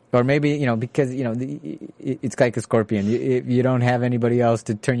 Or maybe, because, it's like a scorpion. If you don't have anybody else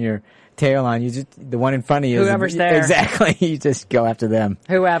to turn your tail on, the one in front of you. Whoever's there. Exactly. You just go after them.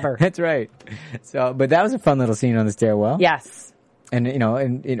 Whoever. That's right. So, but that was a fun little scene on the stairwell. Yes. And,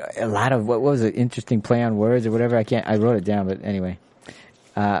 a lot of, what was it, interesting play on words or whatever. I wrote it down, but anyway.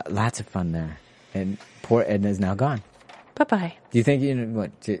 Lots of fun there. And poor Edna is now gone. Bye-bye. Do you think,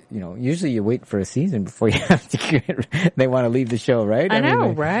 usually you wait for a season before you have to they want to leave the show, right? I know,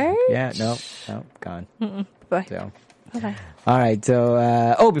 right? Yeah, no, gone. Bye. So. Bye-bye. All right.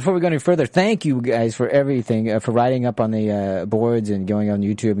 So, before we go any further, thank you guys for everything, for writing up on the boards and going on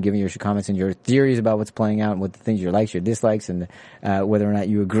YouTube and giving your comments and your theories about what's playing out and what the things your likes, your dislikes, and whether or not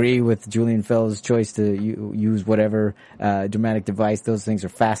you agree with Julian Fell's choice to use whatever dramatic device. Those things are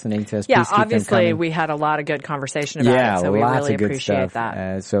fascinating to us. Yeah, Please keep obviously them coming. we had a lot of good conversation about it, so we lots really of good appreciate stuff.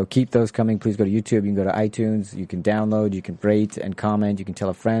 that. So keep those coming. Please go to YouTube. You can go to iTunes. You can download. You can rate and comment. You can tell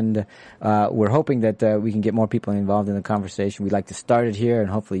a friend. We're hoping that we can get more people involved in the conversation. We'd like to start it here, and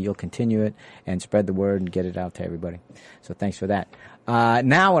hopefully you'll continue it and spread the word and get it out to everybody. So thanks for that.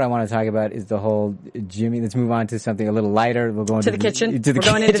 Now what I want to talk about is the whole Jimmy. Let's move on to something a little lighter. We're going to the kitchen. To the We're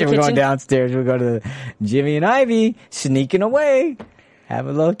kitchen. going into the We're kitchen. going downstairs. We're going to the Jimmy and Ivy sneaking away. Have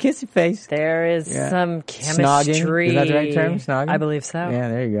a little kissy face. There is some chemistry. Snogging. Is that the right term? Snogging? I believe so. Yeah,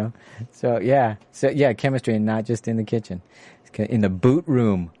 there you go. So chemistry, and not just in the kitchen. In the boot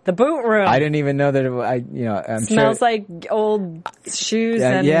room. The boot room. I didn't even know that I'm smells sure, like old shoes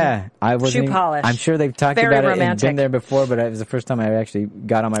and I wasn't shoe polish. I'm sure they've talked Very about romantic. it and been there before, but it was the first time I actually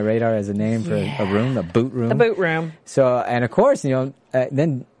got on my radar as a name for a room, the boot room. The boot room. So, and of course,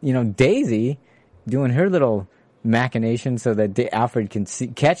 then Daisy doing her little machination so that Alfred can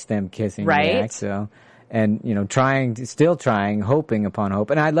catch them kissing. Right. Back, so. And, still trying, hoping upon hope.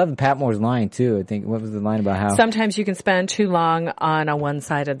 And I love Patmore's line, too. I think, what was the line about how? Sometimes you can spend too long on a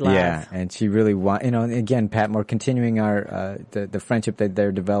one-sided love. Yeah, and she really again, Patmore continuing our, the friendship that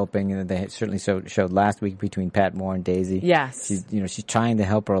they're developing, and they certainly showed last week between Patmore and Daisy. Yes. She's trying to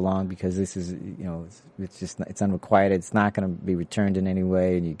help her along because this is, it's unrequited. It's not going to be returned in any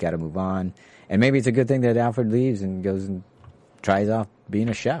way, and you got to move on. And maybe it's a good thing that Alfred leaves and goes and tries off being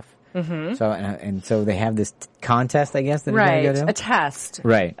a chef. Mm-hmm. So so they have this contest, I guess, that right, they're going to go to? a test,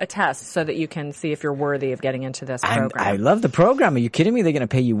 right? A test so that you can see if you're worthy of getting into this program. I love the program. Are you kidding me? They're going to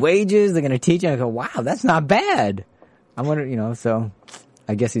pay you wages. They're going to teach you. I go, wow, that's not bad. I wonder, so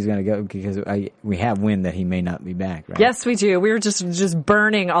I guess he's going to go because we have wind that he may not be back, right? Yes, we do. We were just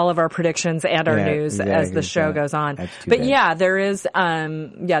burning all of our predictions and our news as the show goes on. But bad.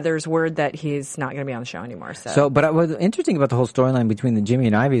 There's word that he's not going to be on the show anymore. But what's interesting about the whole storyline between the Jimmy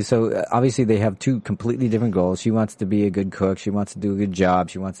and Ivy, so obviously they have two completely different goals. She wants to be a good cook. She wants to do a good job.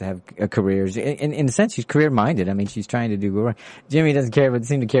 She wants to have a career. In a sense, she's career-minded. I mean, she's trying to do good work. Jimmy doesn't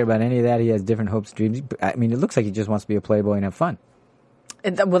seem to care about any of that. He has different hopes, dreams. I mean, it looks like he just wants to be a playboy and have fun.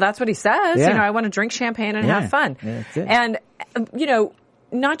 Well, that's what he says. Yeah. I want to drink champagne and have fun. Yeah, that's it. And,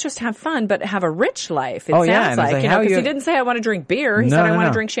 not just have fun, but have a rich life. It sounds like, because he didn't say I want to drink beer. He said I want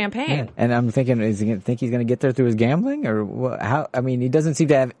to drink champagne. Yeah. And I'm thinking, is he going to think he's going to get there through his gambling, or how? I mean, he doesn't seem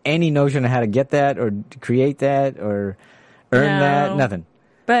to have any notion of how to get that, or create that, or earn that. Nothing.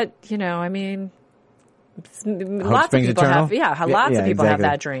 But I mean. Lots of people have, lots of people have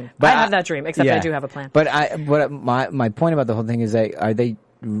that dream. But I have that dream, except I do have a plan. But my point about the whole thing is that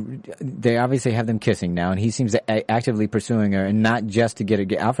they obviously have them kissing now, and he seems to actively pursuing her, and not just to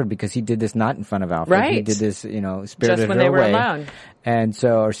get Alfred, because he did this not in front of Alfred. Right. He did this, spirited just when her they were away, alone, and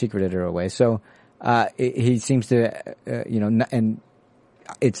or secreted her away. So he seems to, and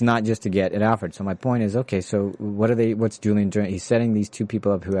it's not just to get at Alfred. So my point is, okay, so what's Julian doing? He's setting these two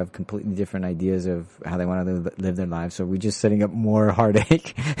people up who have completely different ideas of how they want to live their lives. So we're just setting up more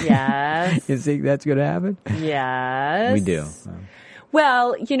heartache. Yes. You think that's going to happen? Yes. We do.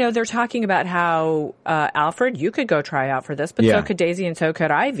 Well, they're talking about how, Alfred, you could go try out for this, but so could Daisy and so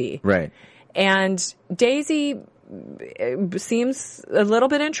could Ivy. Right. And Daisy seems a little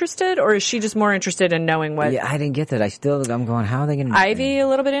bit interested, or is she just more interested in knowing what? Yeah, I didn't get that. I'm going, how are they going to? Ivy a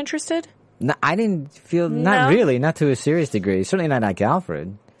little bit interested? No, I didn't feel, not really, not to a serious degree. Certainly not like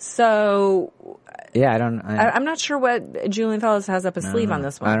Alfred. So. Yeah, I'm not sure what Julian Fellows has up his sleeve on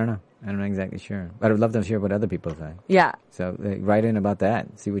this one. I don't know. I'm not exactly sure. But I'd love to hear what other people think. Yeah. So write in about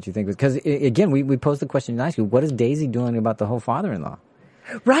that. See what you think. Because, again, we posed the question last week. What is Daisy doing about the whole father-in-law?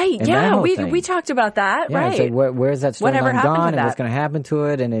 Right, and we talked about that, right. It's like, where's that storyline gone, and what's going to happen to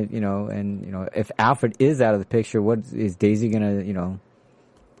it, and if Alfred is out of the picture, what is Daisy going to,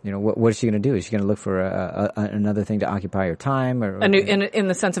 what is she going to do? Is she going to look for another thing to occupy her time, or a new in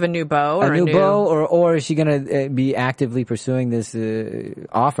the sense of a new beau, or a new beau, or is she going to be actively pursuing this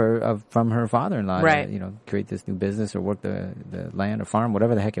offer from her father-in-law, right? To, create this new business or work the land or farm,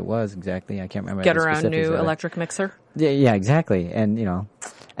 whatever the heck it was exactly. I can't remember. Get her own new electric mixer. Yeah, exactly. And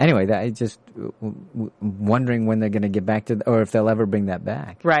anyway, that I just wondering when they're going to get back to, or if they'll ever bring that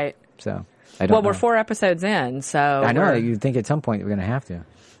back. Right. So I don't know. We're 4 episodes in, so I know you'd think at some point we're going to have to.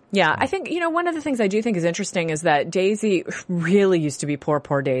 Yeah, I think, one of the things I do think is interesting is that Daisy really used to be poor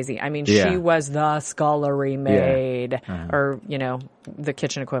Daisy. I mean, she was the scullery maid, or, the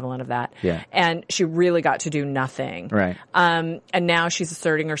kitchen equivalent of that. Yeah. And she really got to do nothing. Right. And now she's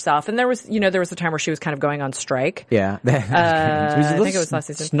asserting herself. And there was a time where she was kind of going on strike. Yeah. I think it was last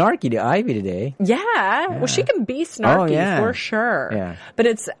season. Snarky to Ivy today. Yeah. Well, she can be snarky for sure. Yeah.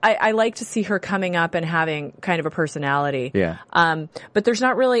 But I like to see her coming up and having kind of a personality. Yeah. But there's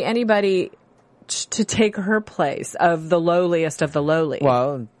not really anybody to take her place of the lowliest of the lowly.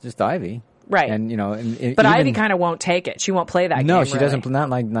 Well, just Ivy. Right. And but Ivy kind of won't take it. She won't play that game. No, she really. doesn't. Not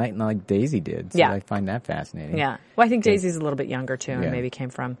like Daisy did. So I find that fascinating. Yeah. Well, I think Daisy's a little bit younger too, and maybe came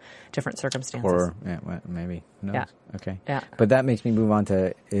from different circumstances. Or maybe. Who knows? Yeah. Okay. Yeah. But that makes me move on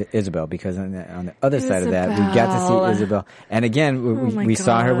to Isabel, because on the other side of that, we got to see Isabel, and again we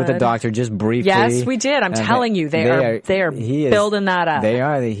saw her with the doctor just briefly. Yes, we did. I'm telling you, they are building that up. They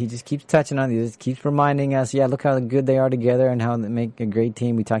are. He just keeps touching on. He just keeps reminding us. Yeah, look how good they are together and how they make a great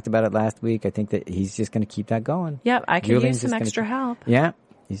team. We talked about it last week. I think that he's just going to keep that going. Yep, I could use some extra help. Yeah,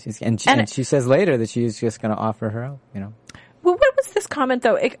 and she says later that she's just going to offer her help. Well, what was this comment,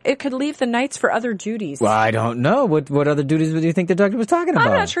 though? It could leave the knights for other duties. Well, I don't know. What other duties do you think the doctor was talking about?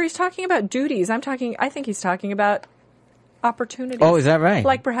 I'm not sure he's talking about duties. I think he's talking about opportunities. Oh, is that right?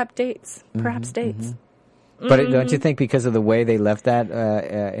 Like perhaps dates. Perhaps dates. Mm-hmm. But don't you think because of the way they left that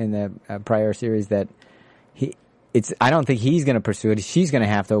in the prior series that I don't think he's going to pursue it. She's going to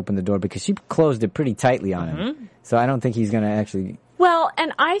have to open the door because she closed it pretty tightly on him. So I don't think he's going to actually... Well,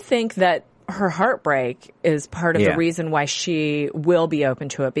 and I think that her heartbreak is part of the reason why she will be open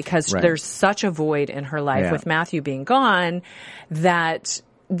to it, because there's such a void in her life with Matthew being gone that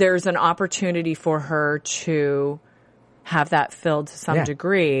there's an opportunity for her to have that filled to some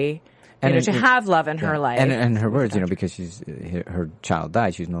degree, to have love in her life. And her words, because her child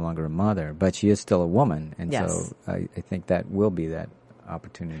died, she's no longer a mother, but she is still a woman. And so I think that will be that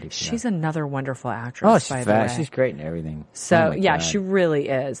opportunity. She's another wonderful actress, by the way. She's great in everything. So, she really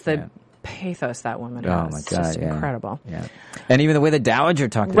is. The pathos that woman has. Oh my God, just incredible. Yeah. And even the way the Dowager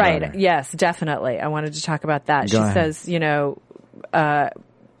talked about her. Right, yes, definitely. I wanted to talk about that. She says,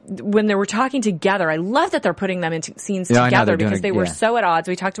 when they were talking together, I love that they're putting them into scenes together because they were so at odds.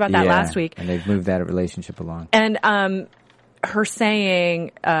 We talked about that last week. And they've moved that relationship along. And her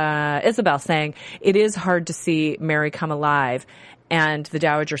saying, Isabel saying, it is hard to see Mary come alive. And the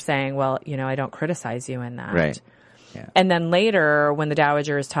Dowager saying, well, I don't criticize you in that. Right. Yeah. And then later, when the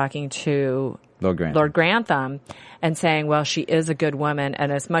Dowager is talking to Lord Grantham and saying, well, she is a good woman,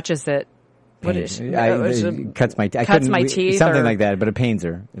 and as much as it cuts my teeth, something like that, but it pains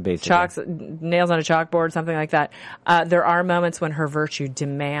her, basically. Nails on a chalkboard, something like that. There are moments when her virtue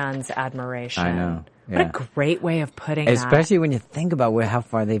demands admiration. I know. What a great way of putting it. Especially when you think about how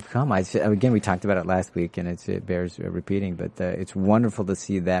far they've come. Again, we talked about it last week, and it bears repeating, but it's wonderful to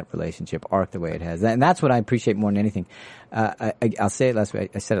see that relationship arc the way it has. And that's what I appreciate more than anything. I'll say it last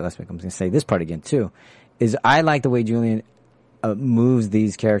week. I said it last week. I'm going to say this part again, too, is I like the way Julian moves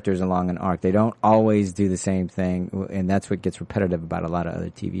these characters along an arc. They don't always do the same thing, and that's what gets repetitive about a lot of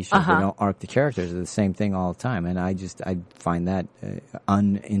other TV shows. They don't arc the characters. They're the same thing all the time, and I find that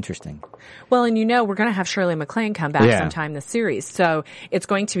uninteresting. Well, and we're going to have Shirley MacLaine come back sometime this series, so it's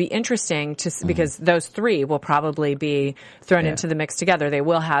going to be interesting because those three will probably be thrown into the mix together. They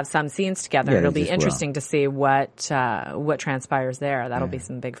will have some scenes together. It'll be interesting to see what transpires there. That'll be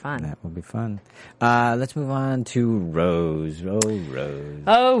some big fun. That will be fun. Let's move on to Rose.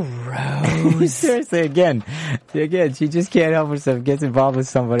 Oh, Rose. Seriously, again, she just can't help herself. Gets involved with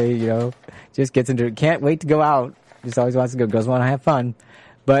somebody, just gets into it. Can't wait to go out. Just always wants to go. Girls want to have fun.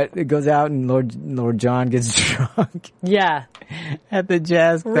 But it goes out and Lord John gets drunk. Yeah. At the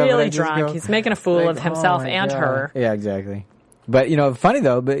jazz club. Really drunk. He's making a fool of himself and her. Yeah, exactly. But, funny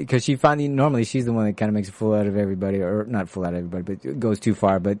though, because normally she's the one that kind of makes a fool out of everybody, or not fool out of everybody, but goes too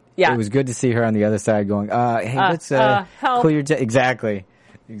far. But it was good to see her on the other side going, hey, let's help. Clear your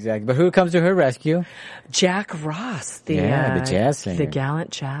Exactly. But who comes to her rescue? Jack Ross, the jazz singer. The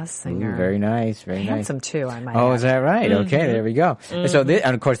gallant jazz singer. Ooh, very nice, very handsome too, I might add. add. Is that right? Mm-hmm. Okay, there we go. Mm-hmm. And so,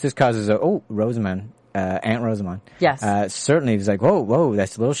 and of course, this causes Rosamund Aunt Rosamond. Yes. Certainly, it was like, whoa,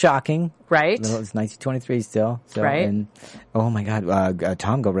 that's a little shocking. Right. It's 1923 still. So, right. And, oh my God,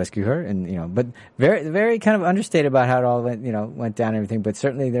 Tom, go rescue her. And, but very, very kind of understated about how it all went down and everything. But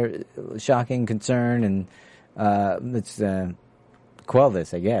certainly they're shocking concern and, let's, quell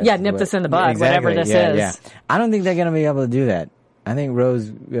this, I guess. Yeah, nip this in the bud, exactly. whatever this is. Yeah. I don't think they're going to be able to do that. I think Rose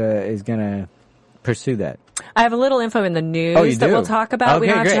is going to pursue that. I have a little info in the news that we'll talk about. Okay, we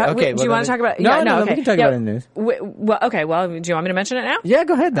don't have great. to Okay, do you want to talk about? No, we can talk about it in the news. Okay, well, do you want me to mention it now? Yeah,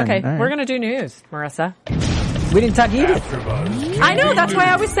 go ahead then. Okay, right. we're going to do news, Marissa. We didn't talk Edith. I know, that's why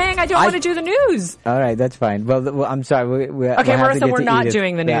I was saying I don't want to do the news. All right, that's fine. Well I'm sorry. Okay, Marissa, we're not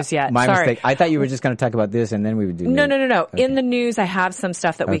doing the news yet. My sorry. mistake. I thought you were just going to talk about this and then we would do No. news. Okay. In the news, I have some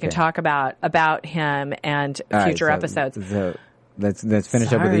stuff that we can talk about him and future episodes. So let's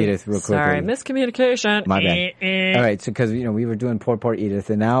finish up with Edith real quickly. Sorry, miscommunication. My bad. All right, so because we were doing poor Edith,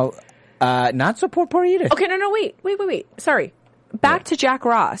 and now not so poor Edith. Okay, no, wait. Sorry. Back to Jack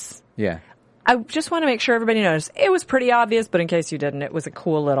Ross. Yeah. I just want to make sure everybody knows. It was pretty obvious, but in case you didn't, it was a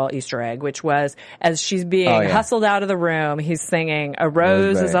cool little Easter egg, which was as she's being hustled out of the room, he's singing, "A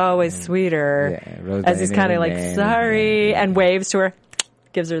rose is always sweeter," as he's kind of like, sorry, and waves to her,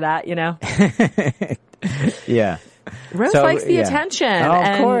 gives her that, Yeah. Rose likes the attention. Oh,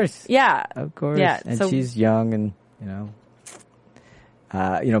 of course. Yeah. Of course. Yeah. And she's young and,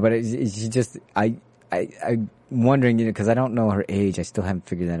 but it's just, I'm wondering, because I don't know her age. I still haven't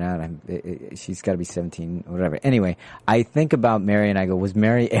figured that out. She's got to be 17 or whatever. Anyway, I think about Mary and I go, was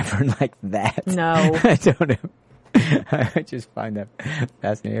Mary ever like that? No. I don't know. I just find that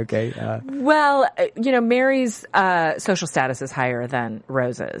fascinating. Okay. Well, Mary's social status is higher than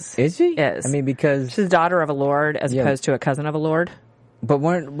Rose's. Is she? Is. I mean, because she's the daughter of a lord as opposed to a cousin of a lord. But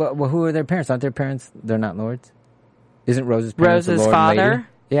who are their parents? Aren't their parents? They're not lords. Isn't Rose's parents Rose's lord father? Lady?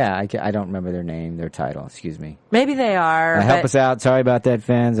 Yeah, I don't remember their name, their title. Excuse me. Maybe they are. Help us out. Sorry about that,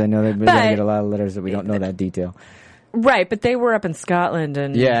 fans. I know they're going to get a lot of letters that we don't know that detail. Right, but they were up in Scotland,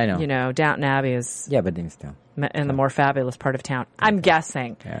 and I know. Downton Abbey is but still in the more fabulous part of town. I'm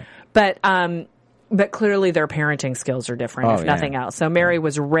guessing, yeah. But clearly their parenting skills are different, if nothing else. So Mary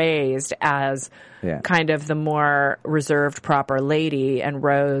was raised as kind of the more reserved, proper lady, and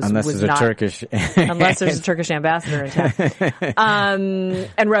Rose unless was there's not. Turkish, unless there's a Turkish ambassador in town.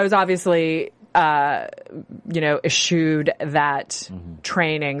 And Rose obviously, eschewed that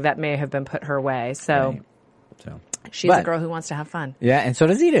training that may have been put her way. So. Right. She's a girl who wants to have fun. Yeah, and so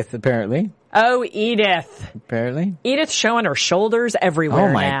does Edith, apparently. Oh, Edith. Apparently. Edith showing her shoulders everywhere now.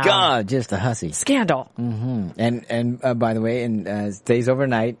 Oh, my now. God, just a hussy. Scandal. Mm-hmm. And by the way, stays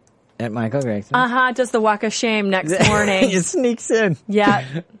overnight at Michael Gregson. Does the walk of shame next morning. He sneaks in. Yeah.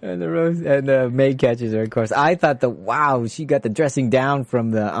 And the maid catches her, of course. I thought she got the dressing down from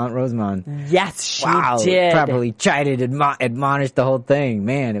the Aunt Rosamond. Yes, she did. Properly chided, admonished the whole thing.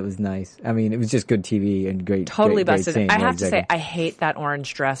 Man, it was nice. I mean, it was just good TV and great. Totally great busted. scene. I have to say, I hate that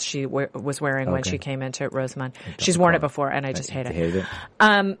orange dress she was wearing when she came into Rosamond. She's worn it before, and I just hate it.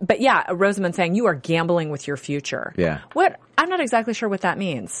 But yeah, Rosamond saying, "You are gambling with your future." Yeah. What? I'm not exactly sure what that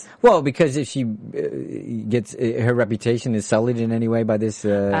means. Well, because if she gets her reputation is sullied in any way by this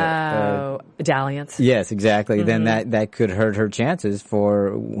dalliance. Yes, exactly. Then that could hurt her chances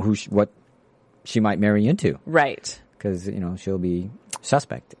for what she might marry into. Right. Because she'll be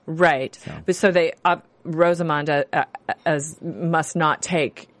suspect. Right. But so they Rosamond must not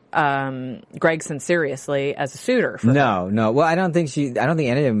take Gregson seriously as a suitor for her. No. Well, I don't think any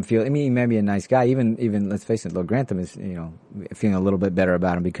of them feel. I mean, he may be a nice guy. Even let's face it, Lord Grantham is feeling a little bit better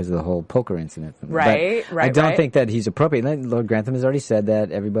about him because of the whole poker incident. Right. I don't think that he's appropriate. Lord Grantham has already said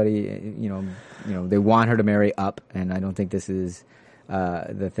that everybody, they want her to marry up, and I don't think this is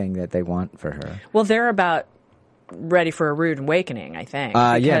the thing that they want for her. Well, they're about ready for a rude awakening, I think.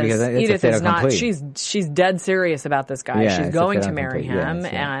 Because Edith is not. She's dead serious about this guy. Yeah, she's going to marry him,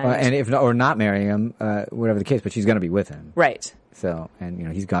 and if not, or not marry him, whatever the case. But she's going to be with him, right? So,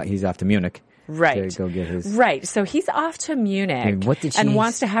 and he's off to Munich, right? To go get his right. So he's off to Munich, and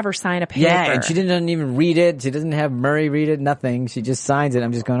wants to have her sign a paper. Yeah, and she doesn't even read it. She doesn't have Murray read it. Nothing. She just signs it.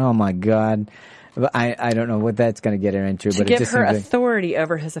 I'm just going, oh my God. I don't know what that's going to get her into, but give it just her authority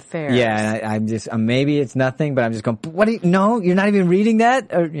over his affairs. Yeah, and I'm just maybe it's nothing, but I'm just going. What? No, you're not even reading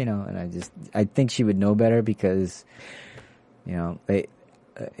that, or and I think she would know better because,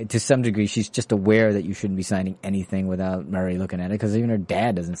 to some degree, she's just aware that you shouldn't be signing anything without Murray looking at it because even her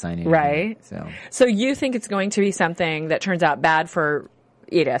dad doesn't sign anything. Right. So you think it's going to be something that turns out bad for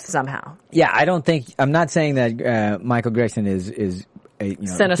Edith somehow? Yeah, I'm not saying that Michael Gregson is.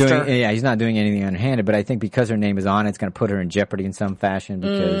 Sinister. He's not doing anything underhanded, but I think because her name is on it, it's going to put her in jeopardy in some fashion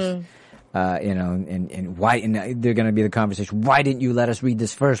because and why? And they're going to be the conversation. Why didn't you let us read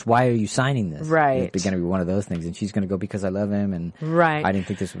this first? Why are you signing this? Right. It's going to be one of those things, and she's going to go because I love him, and right. I didn't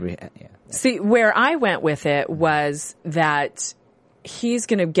think this would be. Yeah. See, where I went with it was that he's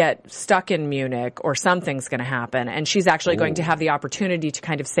going to get stuck in Munich, or something's going to happen, and she's actually going to have the opportunity to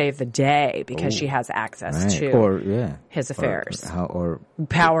kind of save the day because she has access to his affairs, or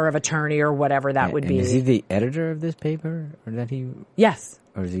power of attorney, or whatever that would be. Is he the editor of this paper, or that he? Yes.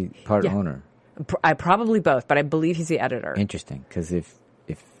 Or is he part owner? I probably both, but I believe he's the editor. Interesting, because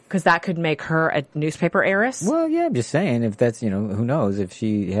because that could make her a newspaper heiress. Well, yeah, I'm just saying, if that's, who knows, if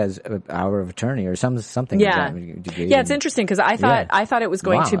she has an power of attorney or something. Yeah, like that. Yeah, it's interesting because I thought it was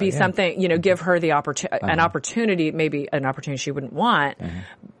going to be something, give her the an opportunity, maybe an opportunity she wouldn't want,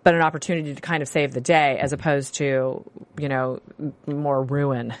 but an opportunity to kind of save the day, as opposed to more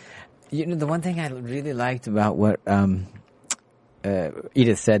ruin. The one thing I really liked about what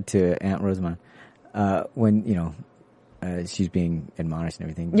Edith said to Aunt Rosamond when she's being admonished and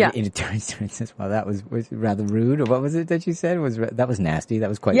everything. Yeah. It turns to her and says, well, that was rather rude, or what was it that she said? That was nasty. That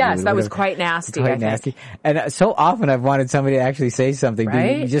was quite rude. Yes, that was quite nasty, Quite nasty. And so often I've wanted somebody to actually say something.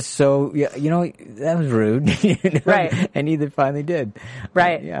 Right? Just so, that was rude. Right. And Edith finally did.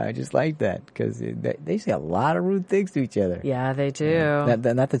 Right. Yeah, I just like that, because they say a lot of rude things to each other. Yeah, they do.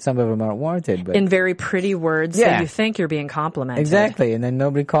 Not that some of them aren't warranted, but... in very pretty words, so you think you're being complimented. Exactly, and then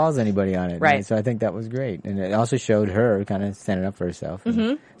nobody calls anybody on it. Right. So I think that was great. And it also showed her kind of standing up for herself.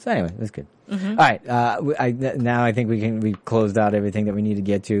 So anyway, that's good. All right, now I think we closed out everything that we need to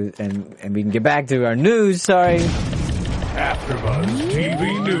get to, and we can get back to our news. Sorry. AfterBuzz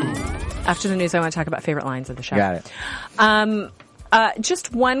TV News. After the news, I want to talk about favorite lines of the show. Got it.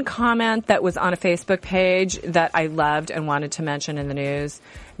 Just one comment that was on a Facebook page that I loved and wanted to mention in the news.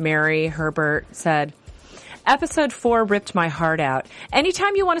 Mary Herbert said, Episode 4 ripped my heart out.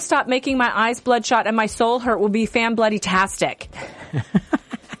 Anytime you want to stop making my eyes bloodshot and my soul hurt will be fan bloody-tastic.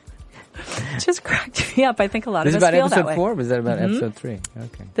 Just cracked me up. I think a lot of us feel that way. This is about episode 4, or was that about episode 3?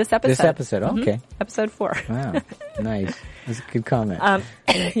 Okay. This episode. Okay. Episode 4. Wow. Nice. That's a good comment.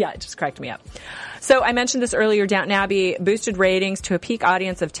 Yeah, it just cracked me up. So I mentioned this earlier. Downton Abbey boosted ratings to a peak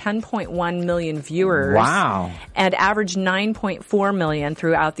audience of 10.1 million viewers. Wow. And averaged 9.4 million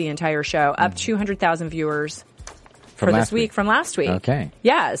throughout the entire show, up 200,000 viewers for this week from last week. Okay.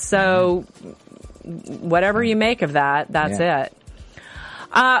 Yeah, so whatever you make of that, that's it.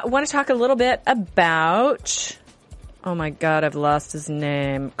 I want to talk a little bit about, oh my God, I've lost his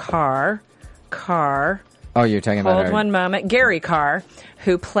name. Carr. Oh, you're talking about Hold one moment. Gary Carr,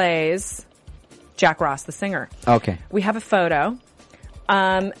 who plays Jack Ross, the singer. Okay. We have a photo.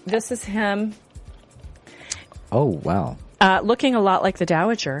 This is him. Oh, wow. Looking a lot like the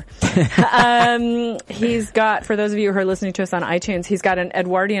Dowager. He's got, for those of you who are listening to us on iTunes, he's got an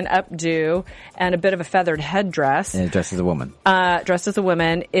Edwardian updo and a bit of a feathered headdress. And dressed as a woman. Dressed as a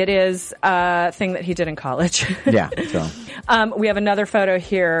woman. It is a thing that he did in college. Yeah. So. We have another photo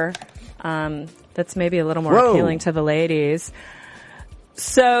here that's maybe a little more appealing to the ladies.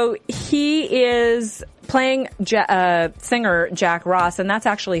 So he is playing singer Jack Ross, and that's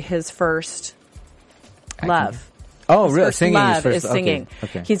actually his first love. Oh, his really? First singing love is singing.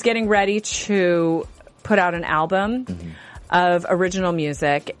 Okay. He's getting ready to put out an album of original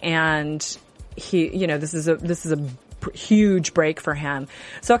music, and this is a huge break for him.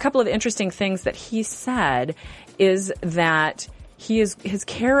 So a couple of interesting things that he said is that his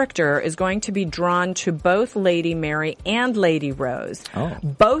character is going to be drawn to both Lady Mary and Lady Rose. Oh.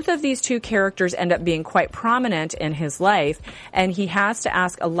 Both of these two characters end up being quite prominent in his life, and he has to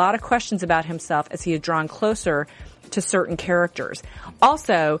ask a lot of questions about himself as he is drawn closer to certain characters.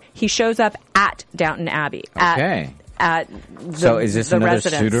 Also, he shows up at Downton Abbey. Okay. So is this another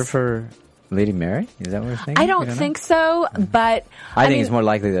suitor for Lady Mary? Is that what we're thinking? I don't think so, but I think it's more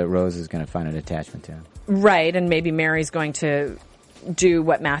likely that Rose is going to find an attachment to him. Right, and maybe Mary's going to do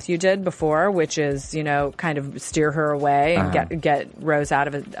what Matthew did before, which is, kind of steer her away and get Rose out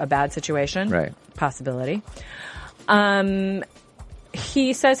of a bad situation. Right. Possibility.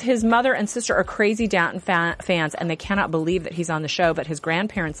 He says his mother and sister are crazy Downton fans, and they cannot believe that he's on the show, but his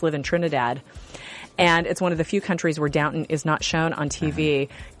grandparents live in Trinidad. And it's one of the few countries where Downton is not shown on TV.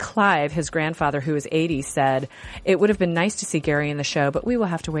 Clive, his grandfather, who is 80, said, "It would have been nice to see Gary in the show, but we will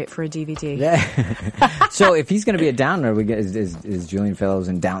have to wait for a DVD." Yeah. So if he's going to be a Downton, is Julian Fellows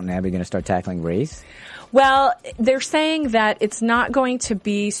and Downton Abbey going to start tackling race? Well, they're saying that it's not going to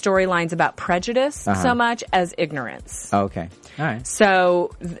be storylines about prejudice so much as ignorance. Oh, okay. All right.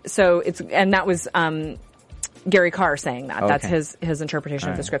 So that was Gary Carr saying that. Okay. That's his interpretation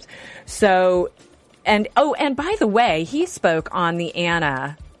of the scripts. So, and by the way, he spoke on the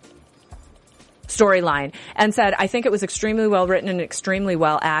Anna storyline, and said, I think it was extremely well written and extremely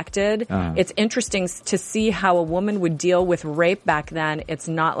well acted. It's interesting to see how a woman would deal with rape back then. It's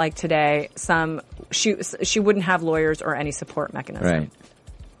not like today. She wouldn't have lawyers or any support mechanism. Right.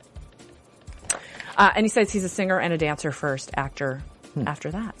 And he says he's a singer and a dancer first, actor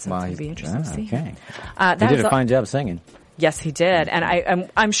after that. So it's going to be interesting to see. Okay. That He did a fine job singing. Yes, he did, and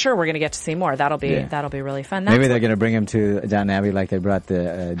I'm sure we're going to get to see more. That'll be really fun. Maybe they're going to bring him to Downton Abbey like they brought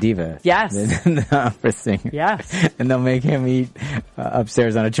the diva. Yes, the opera singer. Yes, and they'll make him eat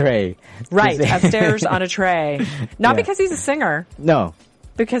upstairs on a tray. Right, upstairs on a tray. Not because he's a singer. No,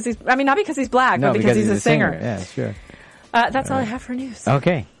 because not because he's black, but because he's a singer. Yeah, sure. That's all I have for news.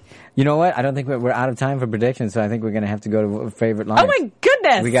 Okay. You know what? I don't think we're out of time for predictions, so I think we're going to have to go to favorite lines. Oh my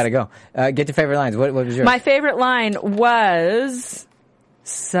goodness! We got to go. Get to favorite lines. What was yours? My favorite line was,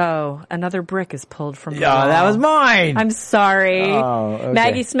 "So another brick is pulled from the wall." That was mine. I'm sorry, okay.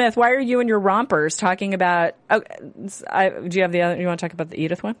 Maggie Smith. Why are you and your rompers talking about? Do you have the other? You want to talk about the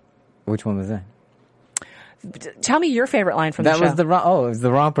Edith one? Which one was that? Tell me your favorite line from the show. That was it was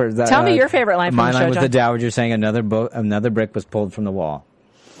the rompers. Tell me your favorite line from the show. My line was John. the Dowager saying another brick was pulled from the wall.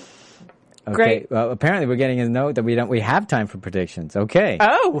 Okay. Great. Well, apparently we're getting a note that we have time for predictions. Okay.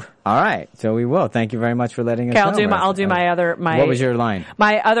 Oh. All right. So we will. Thank you very much for letting us know. I'll do my other. What was your line?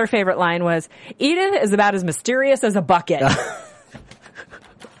 My other favorite line was, "Edith is about as mysterious as a bucket." All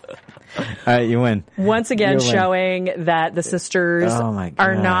right, you win. Once again, showing that the sisters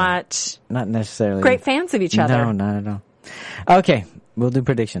are not necessarily great fans of each other. No, not at all. Okay, we'll do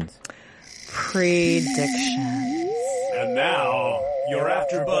predictions. Predictions. And now, your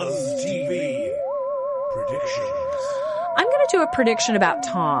AfterBuzz TV predictions. I'm going to do a prediction about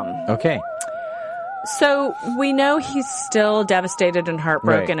Tom. Okay. So we know he's still devastated and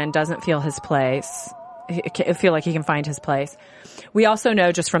heartbroken Right. and doesn't feel his place. Feel like he can find his place. We also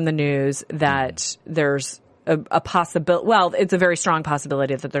know just from the news that there's a possibility. Well, it's a very strong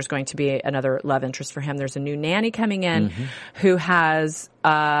possibility that there's going to be another love interest for him. There's a new nanny coming in who has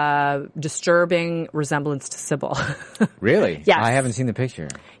disturbing resemblance to Sybil. Really? Yes. I haven't seen the picture.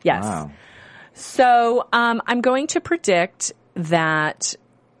 Yes. Wow. So I'm going to predict that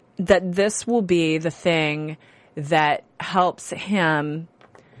this will be the thing that helps him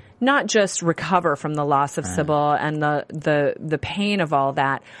not just recover from the loss of Sybil and the pain of all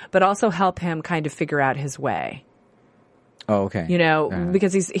that, but also help him kind of figure out his way. Oh, okay.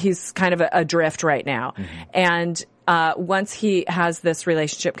 Because he's kind of adrift right now. And once he has this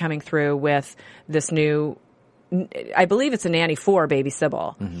relationship coming through with this new, I believe it's a nanny for baby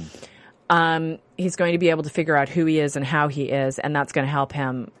Sybil, he's going to be able to figure out who he is and how he is, and that's going to help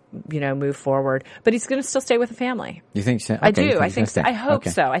him, move forward. But he's going to still stay with the family. You think so? Okay, I do. I think so. stay. I hope Okay.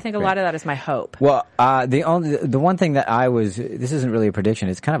 so. I think a lot of that is my hope. Well, the one thing that this isn't really a prediction,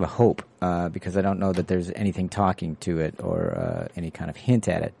 it's kind of a hope, because I don't know that there's anything talking to it or any kind of hint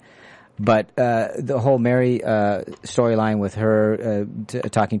at it. But the whole Mary storyline with her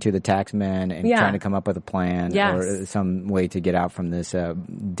talking to the tax man and trying to come up with a plan or some way to get out from this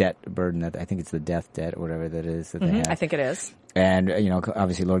debt burden that I think it's the death debt or whatever that is that they have. I think it is. And,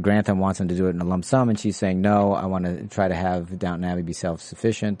 obviously Lord Grantham wants them to do it in a lump sum, and she's saying, no, I want to try to have Downton Abbey be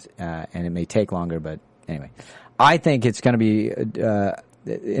self-sufficient, and it may take longer, but anyway. I think it's going to be,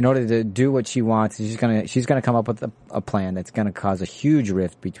 in order to do what she wants, she's going to come up with a plan that's going to cause a huge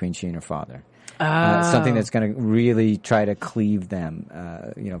rift between she and her father. Something that's going to really try to cleave them,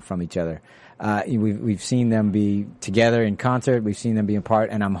 from each other. We've seen them be together in concert. We've seen them be apart,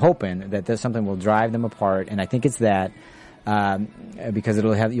 and I'm hoping that there's something will drive them apart, and I think it's that. Because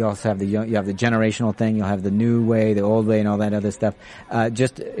you also have you have the generational thing, you'll have the new way, the old way, and all that other stuff.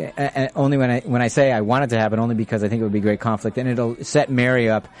 Only when I say I want it to happen, only because I think it would be great conflict, and it'll set Mary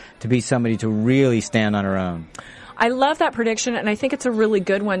up to be somebody to really stand on her own. I love that prediction, and I think it's a really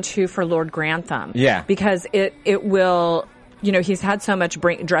good one too for Lord Grantham. Yeah, because it will. He's had so much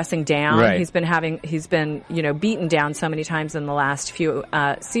dressing down. Right. He's been beaten down so many times in the last few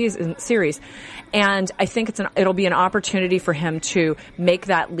series, and I think it'll be an opportunity for him to make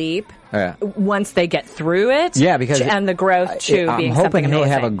that leap once they get through it. Yeah, because and the growth being something amazing. I'm hoping he'll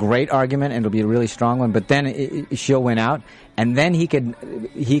have a great argument and it'll be a really strong one. But then she'll win out, and then he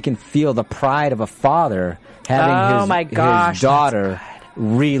can feel the pride of a father having his daughter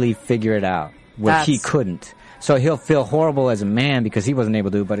really figure it out where he couldn't. So he'll feel horrible as a man because he wasn't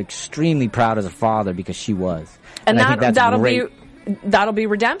able to, but extremely proud as a father because she was. And I think that's great. That'll be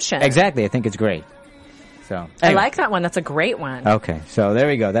redemption. Exactly. I think it's great. So anyway. I like that one. That's a great one. Okay. So there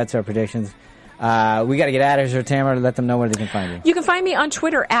we go. That's our predictions. We got to get out of here, Tamara, to let them know where they can find you. You can find me on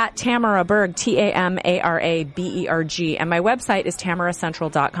Twitter at Tamara Berg, TamaraBerg, and my website is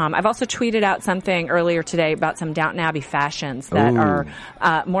tamaracentral.com. I've also tweeted out something earlier today about some Downton Abbey fashions that are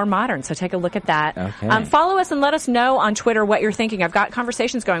more modern, so take a look at that. Okay. Follow us and let us know on Twitter what you're thinking. I've got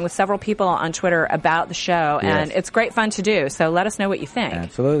conversations going with several people on Twitter about the show, and it's great fun to do, so let us know what you think.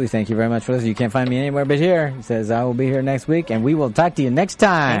 Absolutely. Thank you very much for listening. You can't find me anywhere but here. He says, I will be here next week, and we will talk to you next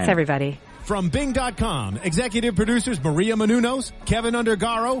time. Thanks, everybody. From Bing.com, executive producers Maria Menounos, Kevin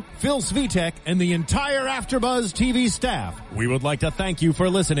Undergaro, Phil Svitek, and the entire AfterBuzz TV staff, we would like to thank you for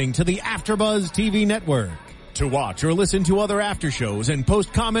listening to the AfterBuzz TV network. To watch or listen to other after shows and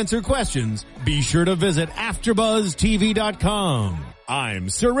post comments or questions, be sure to visit AfterBuzzTV.com. I'm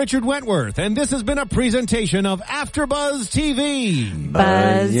Sir Richard Wentworth, and this has been a presentation of AfterBuzz TV.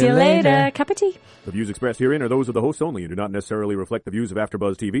 Buzz you later. Cup of tea. The views expressed herein are those of the hosts only and do not necessarily reflect the views of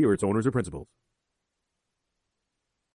AfterBuzz TV or its owners or principals.